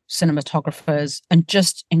fellow cinematographers, and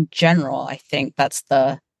just in general, I think that's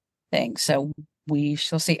the thing. So we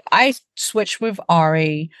shall see. I switched with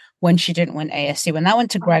Ari when she didn't win ASC. When that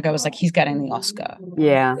went to Greg, I was like, he's getting the Oscar.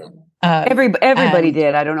 Yeah. Everybody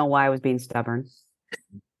did. I don't know why I was being stubborn.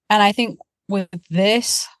 And I think with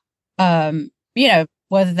this,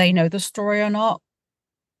 whether they know the story or not.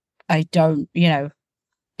 I don't, you know,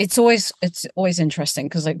 it's always interesting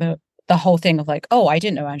because like the whole thing of like, oh, I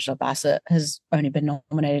didn't know Angela Bassett has only been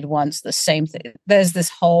nominated once. The same thing. There's this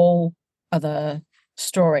whole other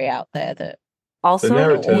story out there that also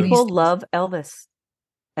people love Elvis,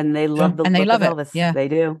 and they love the look of Elvis. Yeah, they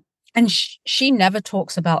do. And she never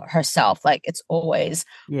talks about herself. Like it's always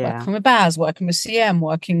working with Baz, working with CM,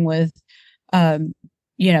 working with,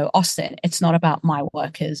 you know, Austin. It's not about my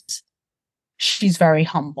work. She's very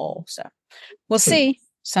humble. So we'll see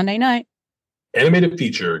Sunday night. Animated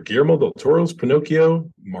feature: Guillermo del Toro's Pinocchio,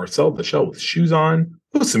 Marcel the Shell with Shoes On,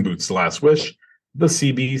 Puss in Boots: The Last Wish, The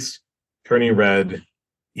Sea Beast, Turning Red,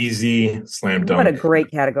 Easy, Slam Dunk. What a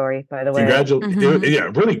great category, by the way.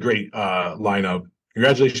 Really great lineup.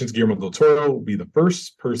 Congratulations, Guillermo del Toro will be the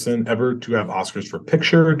first person ever to have Oscars for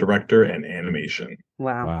picture, director, and animation.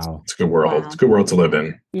 Wow. It's a good world. Wow. It's a good world to live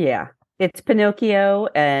in. Yeah. It's Pinocchio,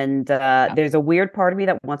 and there's a weird part of me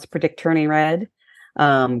that wants to predict Turning Red,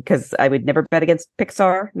 because I would never bet against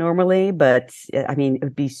Pixar normally, but I mean, it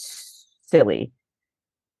would be silly.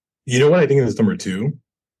 You know what I think is number 2?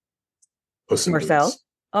 Puss in Marcel? Boots.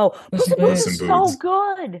 Oh, Puss in Boots is so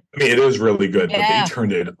good. I mean, it is really good, but they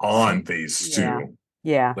turned it on phase 2.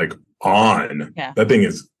 Yeah. Like on. Yeah. That thing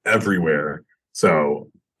is everywhere. So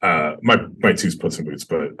my 2's Puss in Boots,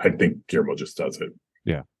 but I think Guillermo just does it.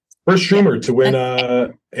 Yeah. First streamer to win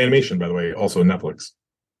animation, by the way, also Netflix.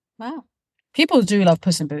 Wow. People do love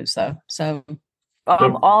Puss in Boots, though. So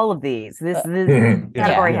all of these. This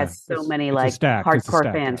category has so many like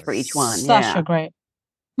hardcore fans for each one. Such a great.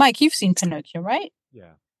 Mike, you've seen Pinocchio, right?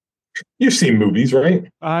 Yeah. You've seen movies, right?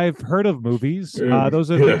 I've heard of movies. Those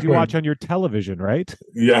are things you watch on your television, right?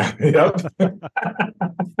 Yeah. Yep.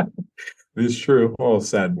 It's true. Oh,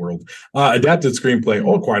 sad world. Adapted screenplay: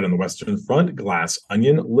 All Quiet on the Western Front, Glass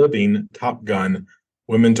Onion, Living, Top Gun,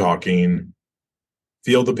 Women Talking,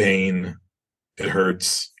 Feel the Pain, It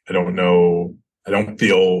Hurts. I don't know. I don't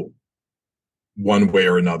feel one way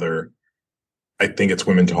or another. I think it's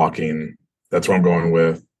Women Talking. That's what I'm going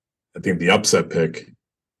with. I think the upset pick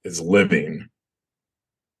is Living,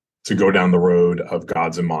 to go down the road of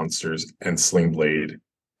Gods and Monsters and Sling Blade,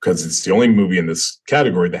 because it's the only movie in this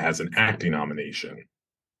category that has an acting nomination.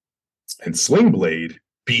 And Sling Blade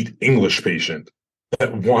beat English Patient,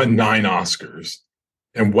 that won 9 Oscars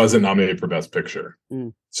and wasn't nominated for Best Picture.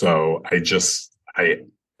 So I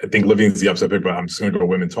think Living is the upset pick, but I'm just going to go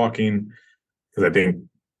Women Talking, because I think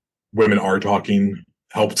Women Are Talking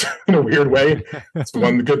helped in a weird way. It's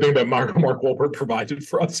one good thing that Mark Wahlberg provided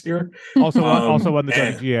for us here. Also won the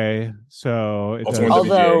WGA. So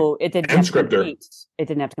although it didn't have to compete. It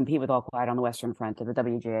didn't have to compete with All Quiet on the Western Front at the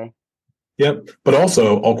WGA. Yep. But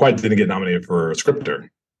also All Quiet didn't get nominated for a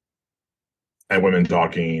scripter. And Women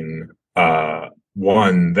Talking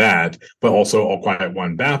won that, but also All Quiet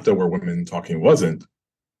won BAFTA, where Women Talking wasn't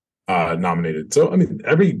nominated. So I mean,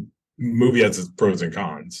 every movie has its pros and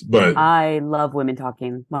cons, but I love Women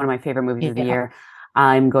Talking. One of my favorite movies of the year.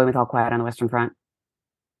 I'm going with All Quiet on the Western Front.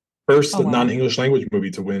 First non-English language movie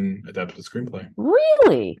to win adapted screenplay.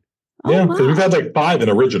 Really? Yeah, because we've had like 5 in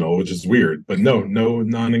original, which is weird, but no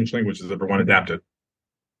non-English language has ever won adapted.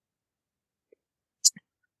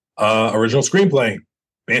 Original screenplay: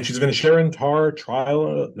 Banshees of Inisherin, Tar,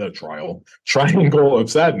 Triangle of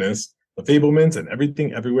Sadness, The Fabelmans, and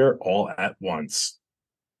Everything Everywhere All at Once.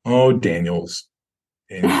 Oh, Daniels.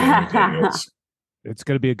 Daniels. It's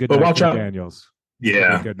going to be a good night for Daniels.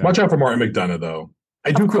 Yeah. Watch out for Martin McDonagh, though.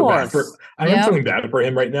 I do feel bad for... I am feeling bad for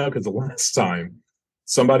him right now, because the last time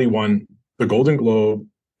somebody won the Golden Globe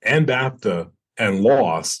and BAFTA and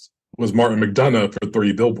lost was Martin McDonagh for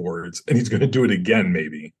 3 Billboards, and he's going to do it again,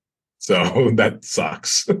 maybe. So that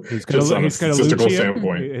sucks. He's going to lose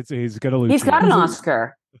standpoint. He's going to lose. He's got an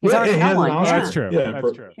Oscar. He's already got one. That's true. Yeah,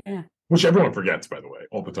 that's true. Yeah. Which everyone forgets, by the way,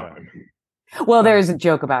 all the time. Well, there's a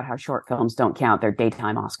joke about how short films don't count. They're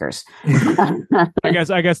daytime Oscars.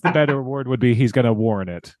 I guess the better word would be he's going to warn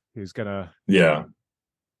it. He's going to. Yeah.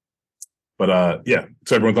 But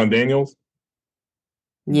so everyone's on Daniels?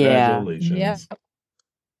 Yeah. Congratulations.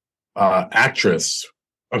 Yeah.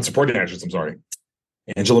 Supporting actress, I'm sorry.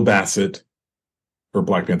 Angela Bassett for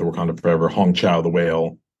Black Panther: Wakanda Forever, Hong Chow, The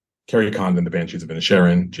Whale, Carrie Condon, The Banshees of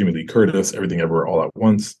Inisherin, Jamie Lee Curtis, Everything Everywhere All at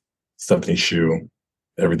Once, Stephanie Hsu,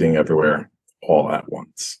 Everything Everywhere All at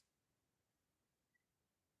Once.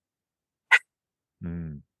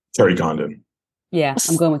 Carrie Condon. Yeah,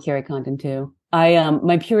 I'm going with Carrie Condon too.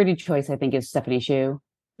 My purity choice, I think, is Stephanie Hsu.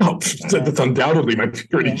 Oh, that's undoubtedly my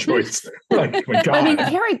purity choice. Like, my God. I mean,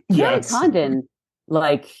 Carrie Condon,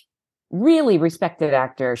 like, really respected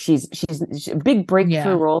actor. She's a big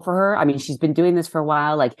breakthrough role for her. I mean, she's been doing this for a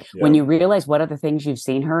while. Like when you realize what other things you've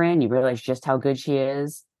seen her in, you realize just how good she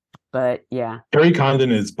is. But yeah, Carrie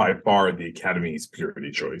Condon is by far the Academy's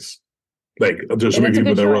purity choice. Like there's so many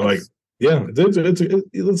people that were like, yeah,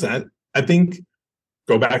 listen, I think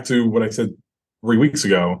go back to what I said 3 weeks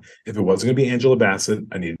ago. If it wasn't going to be Angela Bassett,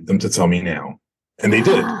 I needed them to tell me now, and they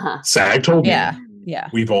did. SAG told me. Yeah.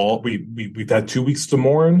 We've had 2 weeks to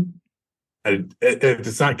mourn. If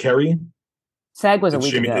it's not Carrie, SAG was a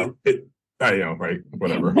week ago. I know, right?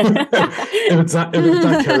 Whatever. if it's not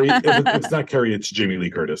Carrie, if it's not Carrie, it's Jamie Lee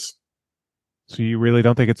Curtis. So you really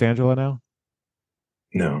don't think it's Angela now?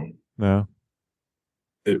 No.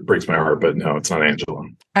 It breaks my heart, but no, it's not Angela.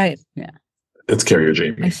 It's Carrie or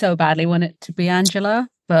Jamie. I so badly want it to be Angela,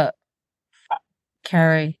 but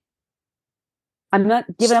Carrie. I'm not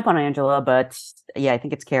giving up on Angela, but yeah, I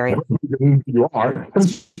think it's Carrie. You are.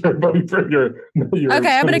 Okay,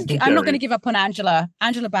 I'm not gonna give up on Angela.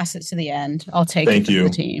 Angela Bassett to the end. I'll take it for the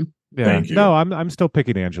team. Yeah. Thank you. No, I'm still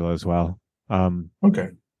picking Angela as well. Okay.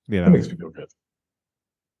 You know. That makes me feel good.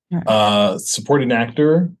 Supporting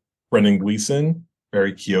actor Brendan Gleeson,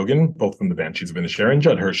 Barry Keoghan, both from the Banshees of Inisherin,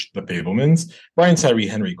 Judd Hirsch, The Fablemans, Brian Tyree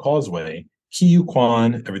Henry Causeway, Ki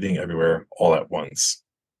Kwan, Everything Everywhere All at Once.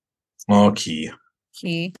 Oh, Ki.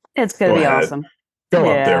 It's gonna be awesome. Go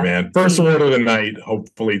up there, man. First award of the night.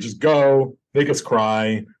 Hopefully, just go. Make us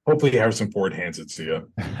cry. Hopefully, Harrison Ford hands it to you.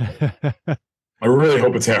 I really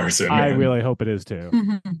hope it's Harrison. Man. I really hope it is too.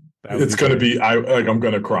 It's going to be. I'm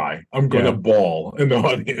going to cry. I'm going to bawl in the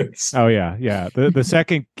audience. Oh yeah. The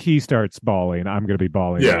second Ki starts bawling, I'm going to be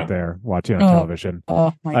bawling right there watching on television.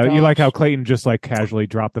 Oh my God. You like how Clayton just like casually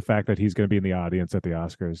dropped the fact that he's going to be in the audience at the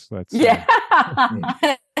Oscars. That's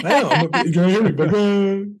I'm a big fan, but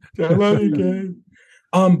I love you,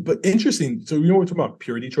 guys. But interesting. So we were talking about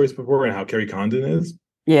purity choice before and how Carrie Condon is.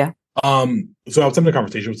 Yeah. So I was having a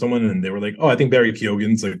conversation with someone and they were like, "Oh, I think Barry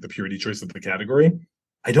Keoghan's like the purity choice of the category."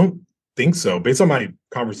 I don't think so. Based on my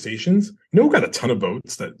conversations, who got a ton of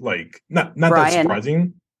votes that like not that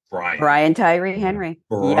surprising. Brian Tyree Henry.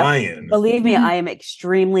 Brian. Yep. Believe me, I am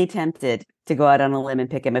extremely tempted to go out on a limb and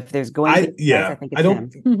pick him. If there's going to be I think it's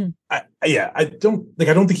him. I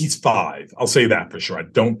don't think he's 5. I'll say that for sure. I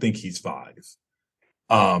don't think he's 5.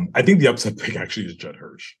 I think the upset pick actually is Judd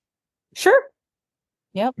Hirsch. Sure.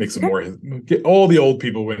 Yep. Makes him more get all the old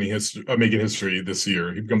people winning making history this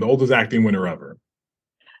year. He become the oldest acting winner ever.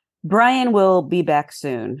 Brian will be back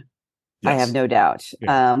soon. Yes. I have no doubt.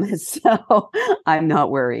 Yeah. So I'm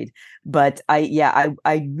not worried. But I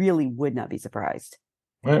really would not be surprised.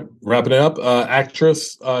 All right, wrapping it up.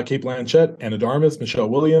 Actress Cate Blanchett, Anna de Armas, Michelle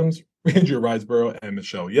Williams, Andrea Riseborough, and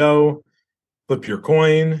Michelle Yeoh. Flip your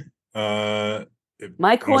coin.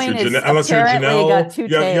 My coin is apparently got two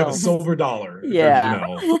tails. You have a silver dollar. Yeah.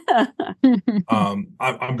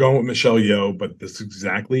 I'm going with Michelle Yeoh, but this is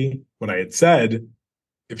exactly what I had said.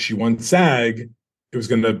 If she won SAG, it was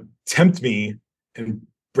going to tempt me and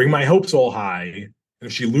bring my hopes all high. And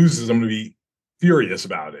if she loses, I'm going to be furious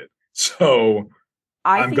about it. So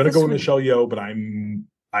I'm going to go with Michelle Yeoh, but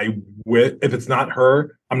if it's not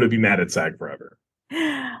her, I'm going to be mad at SAG forever.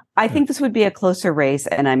 I think this would be a closer race,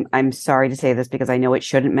 and I'm sorry to say this because I know it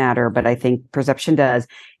shouldn't matter, but I think perception does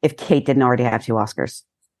if Cate didn't already have 2 Oscars.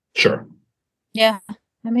 Sure. Yeah,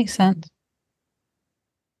 that makes sense.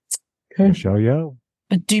 Okay. Michelle Yeoh.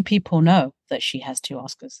 But do people know that she has 2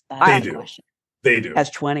 Oscars? They do. They do. Has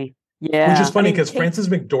 20. Yeah. Which is funny because Frances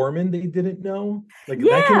McDormand, they didn't know. That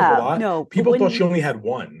came up a lot. No, people thought she only had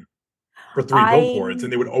 1 for 3 billboards,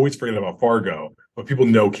 and they would always forget about Fargo. But people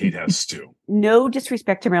know Cate has 2. No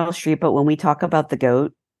disrespect to Meryl Streep, but when we talk about the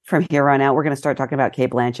GOAT from here on out, we're going to start talking about Cate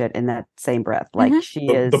Blanchett in that same breath. Like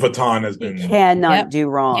the baton has been cannot do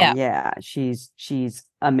wrong. Yeah, she's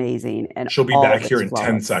amazing, and she'll be back here in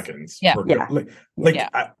 10 seconds. Yeah, I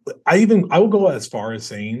will go as far as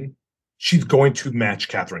saying she's going to match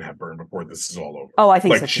Katharine Hepburn before this is all over. Oh, I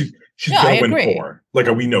think so. She's going to win 4.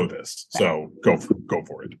 We know this, so go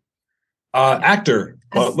for it. Actor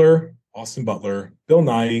Butler. Austin Butler, Bill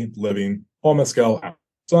Nighy, Living, Paul Mescal,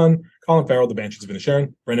 Son, Colin Farrell, The Banshees of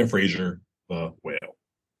Inisherin, Brendan Fraser, The Whale.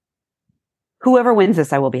 Whoever wins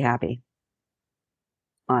this, I will be happy.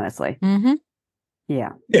 Honestly. Mm-hmm. Yeah.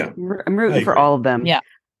 I'm rooting for all of them. Yeah.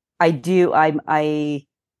 I do. I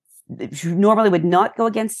normally would not go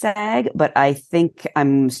against SAG, but I think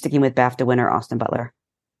I'm sticking with BAFTA winner Austin Butler.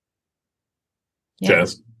 Yeah.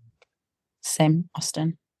 Jazz. Same,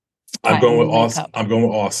 Austin. I'm going with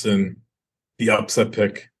Austin. The upset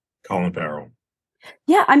pick, Colin Farrell.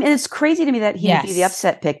 Yeah, I mean, it's crazy to me that he would be the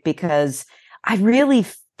upset pick because I really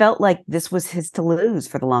felt like this was his to lose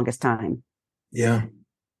for the longest time. Yeah.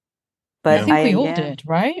 But I think we all did,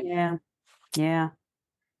 right? Yeah. Yeah.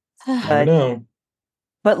 I know.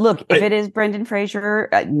 But look, if it is Brendan Fraser,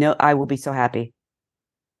 no, I will be so happy.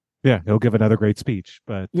 Yeah, he'll give another great speech.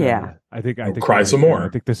 But I think cry some more. I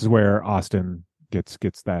think this is where Austin gets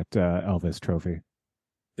that Elvis trophy.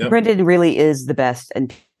 Yep. Brendan really is the best,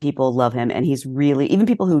 and people love him. And he's really, even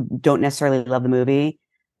people who don't necessarily love the movie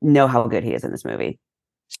know how good he is in this movie.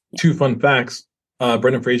 2 fun facts.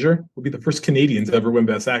 Brendan Fraser will be the first Canadian to ever win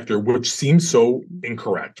Best Actor, which seems so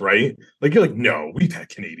incorrect, right? Like, you're like, no, we've had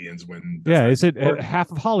Canadians win Best Actor. Is it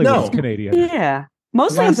half of Hollywood is Canadian? Yeah.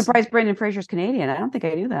 Mostly I'm surprised Brendan Fraser's Canadian. I don't think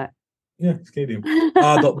I knew that. Yeah, it's Canadian.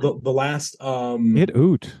 The last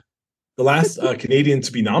the last Canadian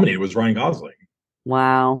to be nominated was Ryan Gosling.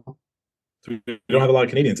 Wow. So we don't have a lot of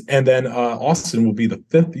Canadians. And then Austin will be the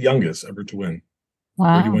 5th youngest ever to win.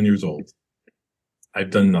 Wow. 31 years old.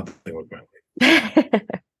 I've done nothing with my life.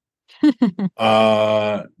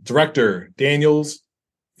 Director Daniels,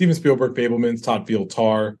 Steven Spielberg, Fablemans, Todd Field,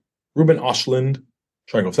 Tar, Ruben Östlund,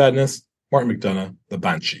 Triangle of Sadness, Martin McDonagh, The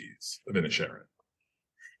Banshees of Inisherin.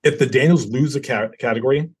 If the Daniels lose a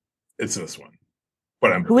category, it's this one.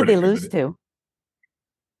 But who would they lose to?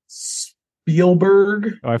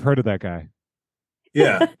 Spielberg. Oh, I've heard of that guy.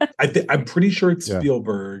 Yeah, I'm pretty sure it's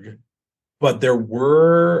Spielberg, but there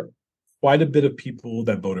were quite a bit of people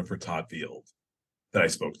that voted for Todd Field that I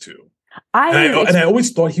spoke to. I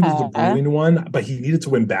always thought he was the brewing one, but he needed to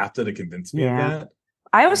win BAFTA to convince me of that.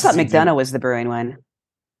 I always thought McDonagh was the brewing one.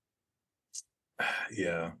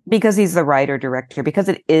 Yeah. Because he's the writer-director, because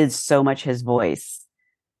it is so much his voice.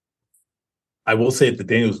 I will say if the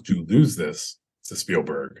Daniels do lose this to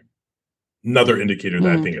Spielberg, another indicator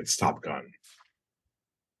that I think it's Top Gun.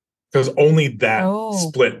 Because only that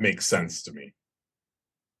split makes sense to me.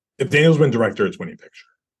 If Daniels win director, it's winning picture.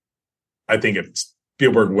 I think if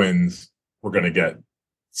Spielberg wins, we're going to get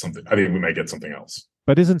something. I think we might get something else.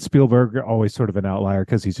 But isn't Spielberg always sort of an outlier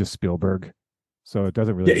because he's just Spielberg? So it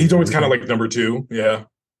doesn't really. Yeah, he's always kind of like number 2. Yeah,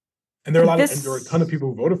 and there are there are a ton of people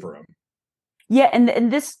who voted for him. Yeah,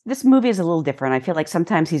 and this movie is a little different. I feel like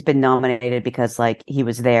sometimes he's been nominated because like he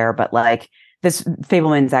was there, but like this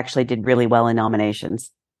Fablemans actually did really well in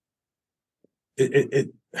nominations.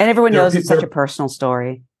 And everyone knows it's such a personal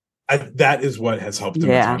story. That is what has helped him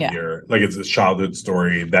this time year. Like it's a childhood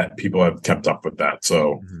story that people have kept up with that.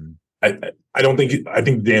 So I don't think I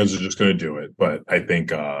think Daniels is just going to do it, but I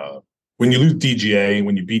think when you lose DGA,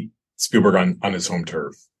 when you beat Spielberg on his home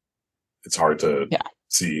turf, it's hard to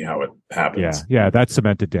see how it happens. Yeah, that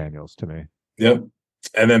cemented Daniels to me. Yep.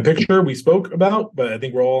 And then picture we spoke about, but I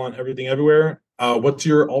think we're all on Everything Everywhere. What's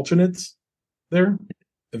your alternates there?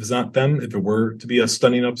 If it's not them, if it were to be a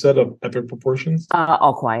stunning upset of epic proportions?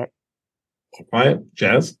 All Quiet. All Quiet.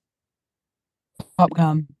 Jazz? Top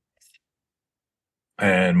Gun.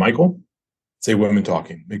 And Michael? Say Women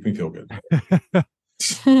Talking. Make me feel good.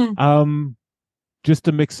 Just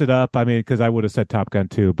to mix it up, I mean, because I would have said Top Gun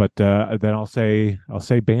too, but then I'll say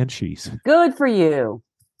Banshees. Good for you.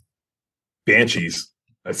 Banshees.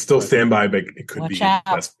 I still stand by, but it could be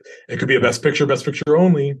best. It could be a best picture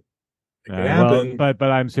only. It could happen. Well,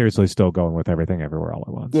 but I'm seriously still going with Everything Everywhere All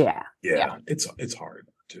at Once. Yeah. It's hard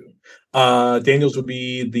too. Daniels would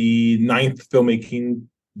be the 9th filmmaking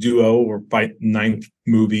duo or 9th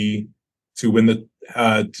movie to win the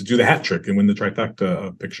to do the hat trick and win the trifecta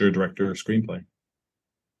of picture, director, screenplay.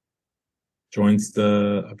 Joins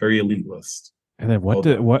a very elite list. And then what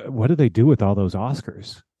do they do with all those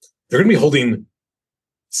Oscars? They're going to be holding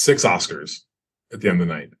 6 Oscars at the end of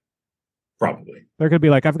the night. Probably. They're going to be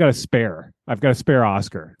like, I've got a spare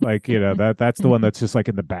Oscar. Like, that's the one that's just like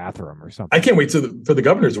in the bathroom or something. I can't wait for the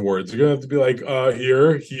Governor's Awards. You're going to have to be like,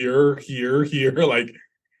 here, like,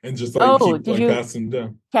 and just like keep passing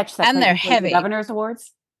down. Catch that. And they're heavy. The Governor's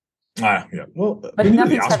Awards. Yeah. Well, but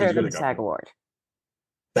nothing's heavier than the SAG Award.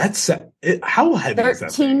 That's how heavy is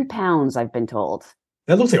that? 13 pounds, I've been told.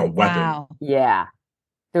 That looks like a weapon. Wow. Yeah.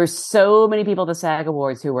 There's so many people at the SAG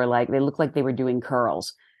Awards who were like, they looked like they were doing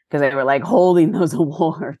curls because they were like holding those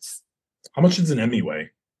awards. How much does an Emmy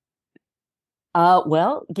weigh?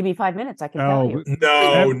 Well, give me 5 minutes. I can tell you.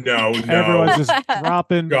 No. Everyone's just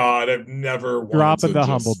dropping. God, I've never dropping the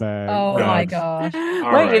humble bag. Oh my gosh!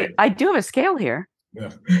 Wait, I do have a scale here.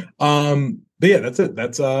 Yeah. But yeah, that's it.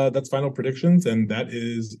 That's final predictions, and that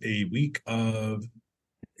is a week of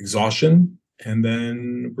exhaustion, and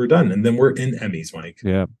then we're done, and then we're in Emmys, Mike.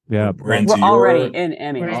 Yeah. We're already in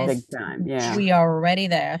Emmys big time. Yeah, we are already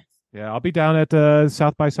there. Yeah, I'll be down at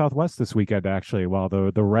South by Southwest this weekend, actually, while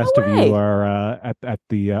the rest of you are at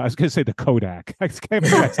the, I was going to say the Kodak. I can't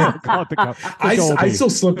believe I said call it the I still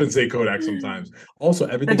slip and say Kodak sometimes. Also,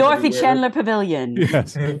 everything. The Dorothy Chandler Pavilion.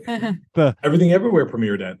 Yes. Everything Everywhere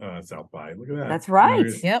premiered at South by. Look at that. That's right.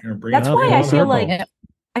 Yep. That's why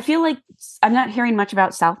I feel like I'm not hearing much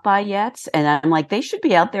about South by yet, and I'm like, they should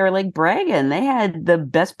be out there like bragging. They had the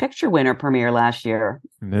Best Picture winner premiere last year.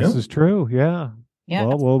 This is true. Yeah. Yeah.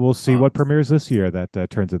 Well, we'll see what premieres this year that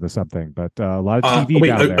turns into something. But a lot of TV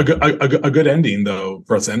down there. A good ending though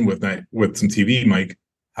for us to end with some TV, Mike.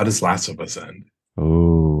 How does Last of Us end?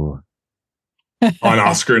 Oh, on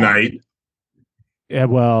Oscar night. Yeah,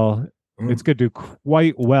 well, it's going to do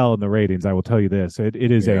quite well in the ratings. I will tell you this: it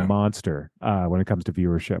is a monster when it comes to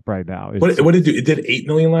viewership right now. What did it do? It did 8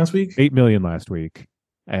 million last week. 8 million last week,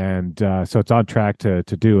 and so it's on track to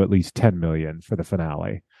do at least 10 million for the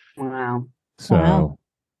finale. Wow. So,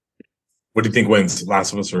 what do you think wins,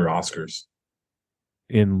 Last of Us or Oscars?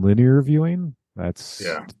 In linear viewing, that's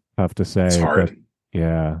tough to say. It's hard.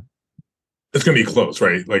 Yeah, it's going to be close,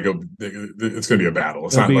 right? Like it's going to be a battle.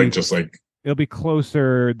 It's not like just like it'll be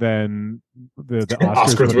closer than the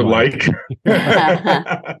Oscars would like.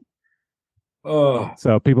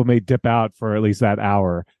 So people may dip out for at least that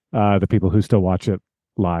hour. The people who still watch it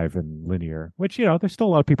live and linear, which there's still a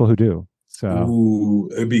lot of people who do. So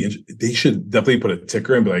it'd be. They should definitely put a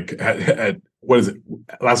ticker and be like, at what is it?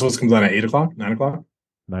 Last of Us comes on at 8 o'clock, 9 o'clock,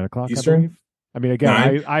 9 o'clock Eastern. I mean,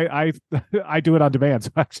 again, I do it on demand,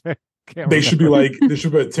 so actually, they should be like, they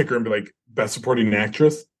should put a ticker and be like, Best Supporting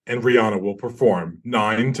Actress, and Rihanna will perform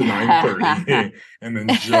 9 to 9:30, and then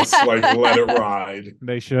just like let it ride.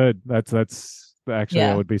 They should. That's actually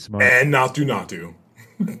that would be smart. And not do.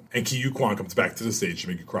 And Ki Yu Kwan comes back to the stage to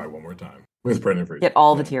make you cry one more time with Brendan Fraser. Get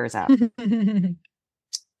all the tears out. Good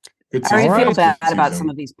I already feel bad about some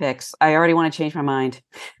of these picks. I already want to change my mind.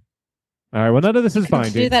 All right. Well, none of this is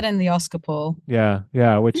binding. Do that in the Oscar pool. Yeah.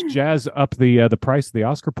 Which Jazz up the price of the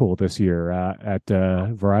Oscar pool this year at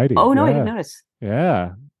Variety. Oh no, I didn't notice.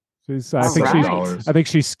 Yeah, I think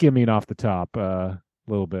she's skimming off the top a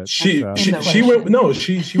little bit. She went. No,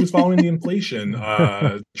 she was following the inflation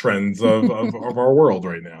trends of our world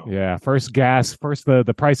right now. Yeah. First gas. First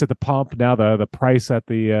the price at the pump. Now the price at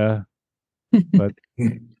the.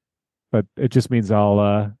 But it just means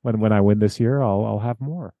I'll when I win this year I'll have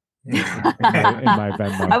more. in my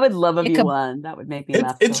Venmo. I would love if you won. That would make me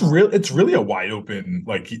laugh. It's really a wide open,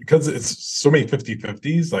 like, because it's so many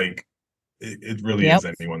 50-50s, like it really is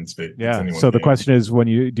anyone's fit. Yeah. So the question is, do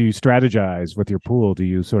you strategize with your pool? Do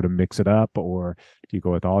you sort of mix it up, or do you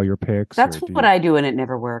go with all your picks? That's what I do, and it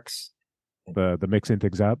never works. The mixing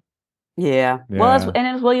things up. Yeah. Well,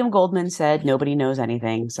 as William Goldman said, nobody knows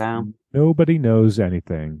anything. So nobody knows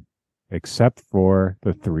anything except for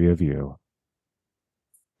the three of you.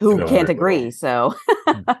 Who can't agree, so.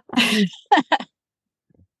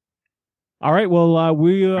 All right, well,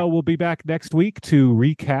 we will be back next week to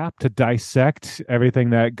recap, to dissect everything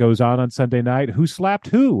that goes on Sunday night. Who slapped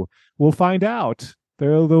who? We'll find out.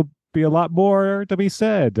 There'll be a lot more to be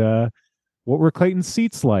said. What were Clayton's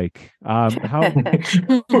seats like? How?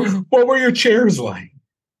 What were your chairs like?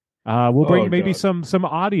 We'll bring maybe some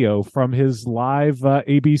audio from his live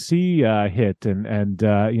ABC hit, and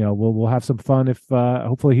we'll have some fun if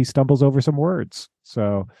hopefully he stumbles over some words.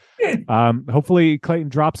 So hopefully Clayton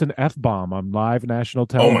drops an F-bomb on live national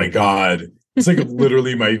television. Oh my God, it's like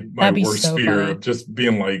literally my worst fear of just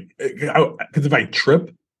being like, because if I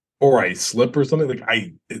trip or I slip or something,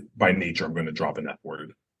 like by nature I'm going to drop an F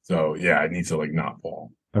word. So yeah, I need to like not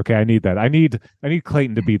fall. Okay, I need that. I need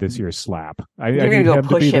Clayton to be this year's slap. I need him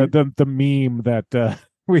to be the meme that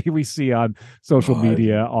we see on social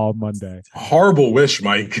media all Monday. Horrible wish,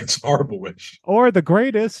 Mike. It's horrible wish. Or the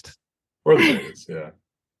greatest. Yeah.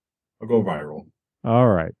 I'll go viral. All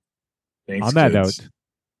right. Thanks, on that kids. note,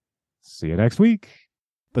 see you next week.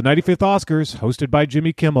 The 95th Oscars, hosted by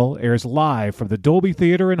Jimmy Kimmel, airs live from the Dolby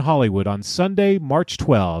Theater in Hollywood on Sunday, March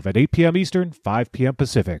 12 at 8 p.m. Eastern, 5 p.m.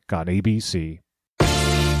 Pacific on ABC.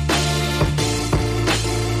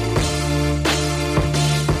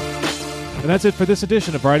 And that's it for this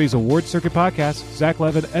edition of Variety's Award Circuit Podcast. Zach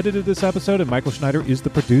Levin edited this episode, and Michael Schneider is the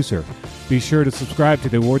producer. Be sure to subscribe to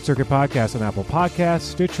the Award Circuit Podcast on Apple Podcasts,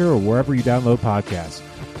 Stitcher, or wherever you download podcasts.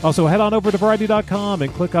 Also, head on over to Variety.com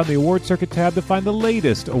and click on the Award Circuit tab to find the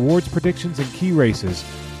latest awards predictions and key races,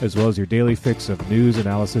 as well as your daily fix of news,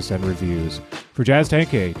 analysis, and reviews. For Jazz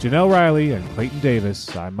Tanke, Janelle Riley, and Clayton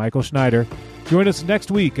Davis, I'm Michael Schneider. Join us next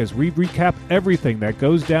week as we recap everything that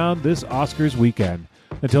goes down this Oscars weekend.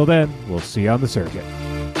 Until then, we'll see you on the circuit.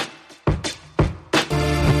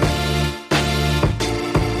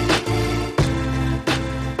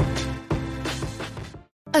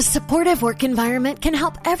 A supportive work environment can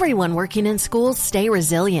help everyone working in schools stay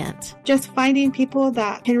resilient. Just finding people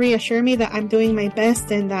that can reassure me that I'm doing my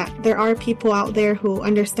best and that there are people out there who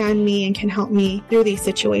understand me and can help me through these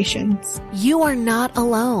situations. You are not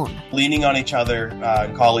alone. Leaning on each other,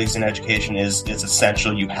 colleagues in education is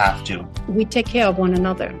essential. You have to. We take care of one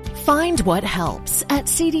another. Find what helps at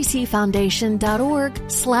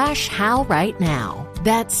cdcfoundation.org/howrightnow.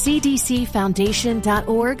 That's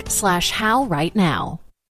cdcfoundation.org/howrightnow.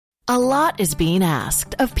 A lot is being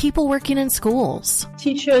asked of people working in schools.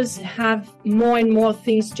 Teachers have more and more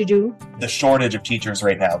things to do. The shortage of teachers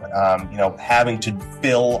right now, having to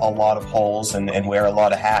fill a lot of holes and wear a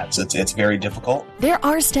lot of hats, it's very difficult. There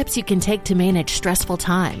are steps you can take to manage stressful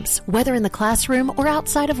times, whether in the classroom or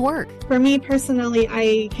outside of work. For me personally,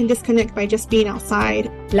 I can disconnect by just being outside.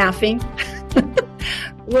 Laughing.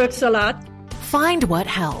 Works a lot. Find what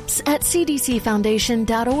helps at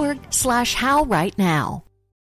cdcfoundation.org/howrightnow.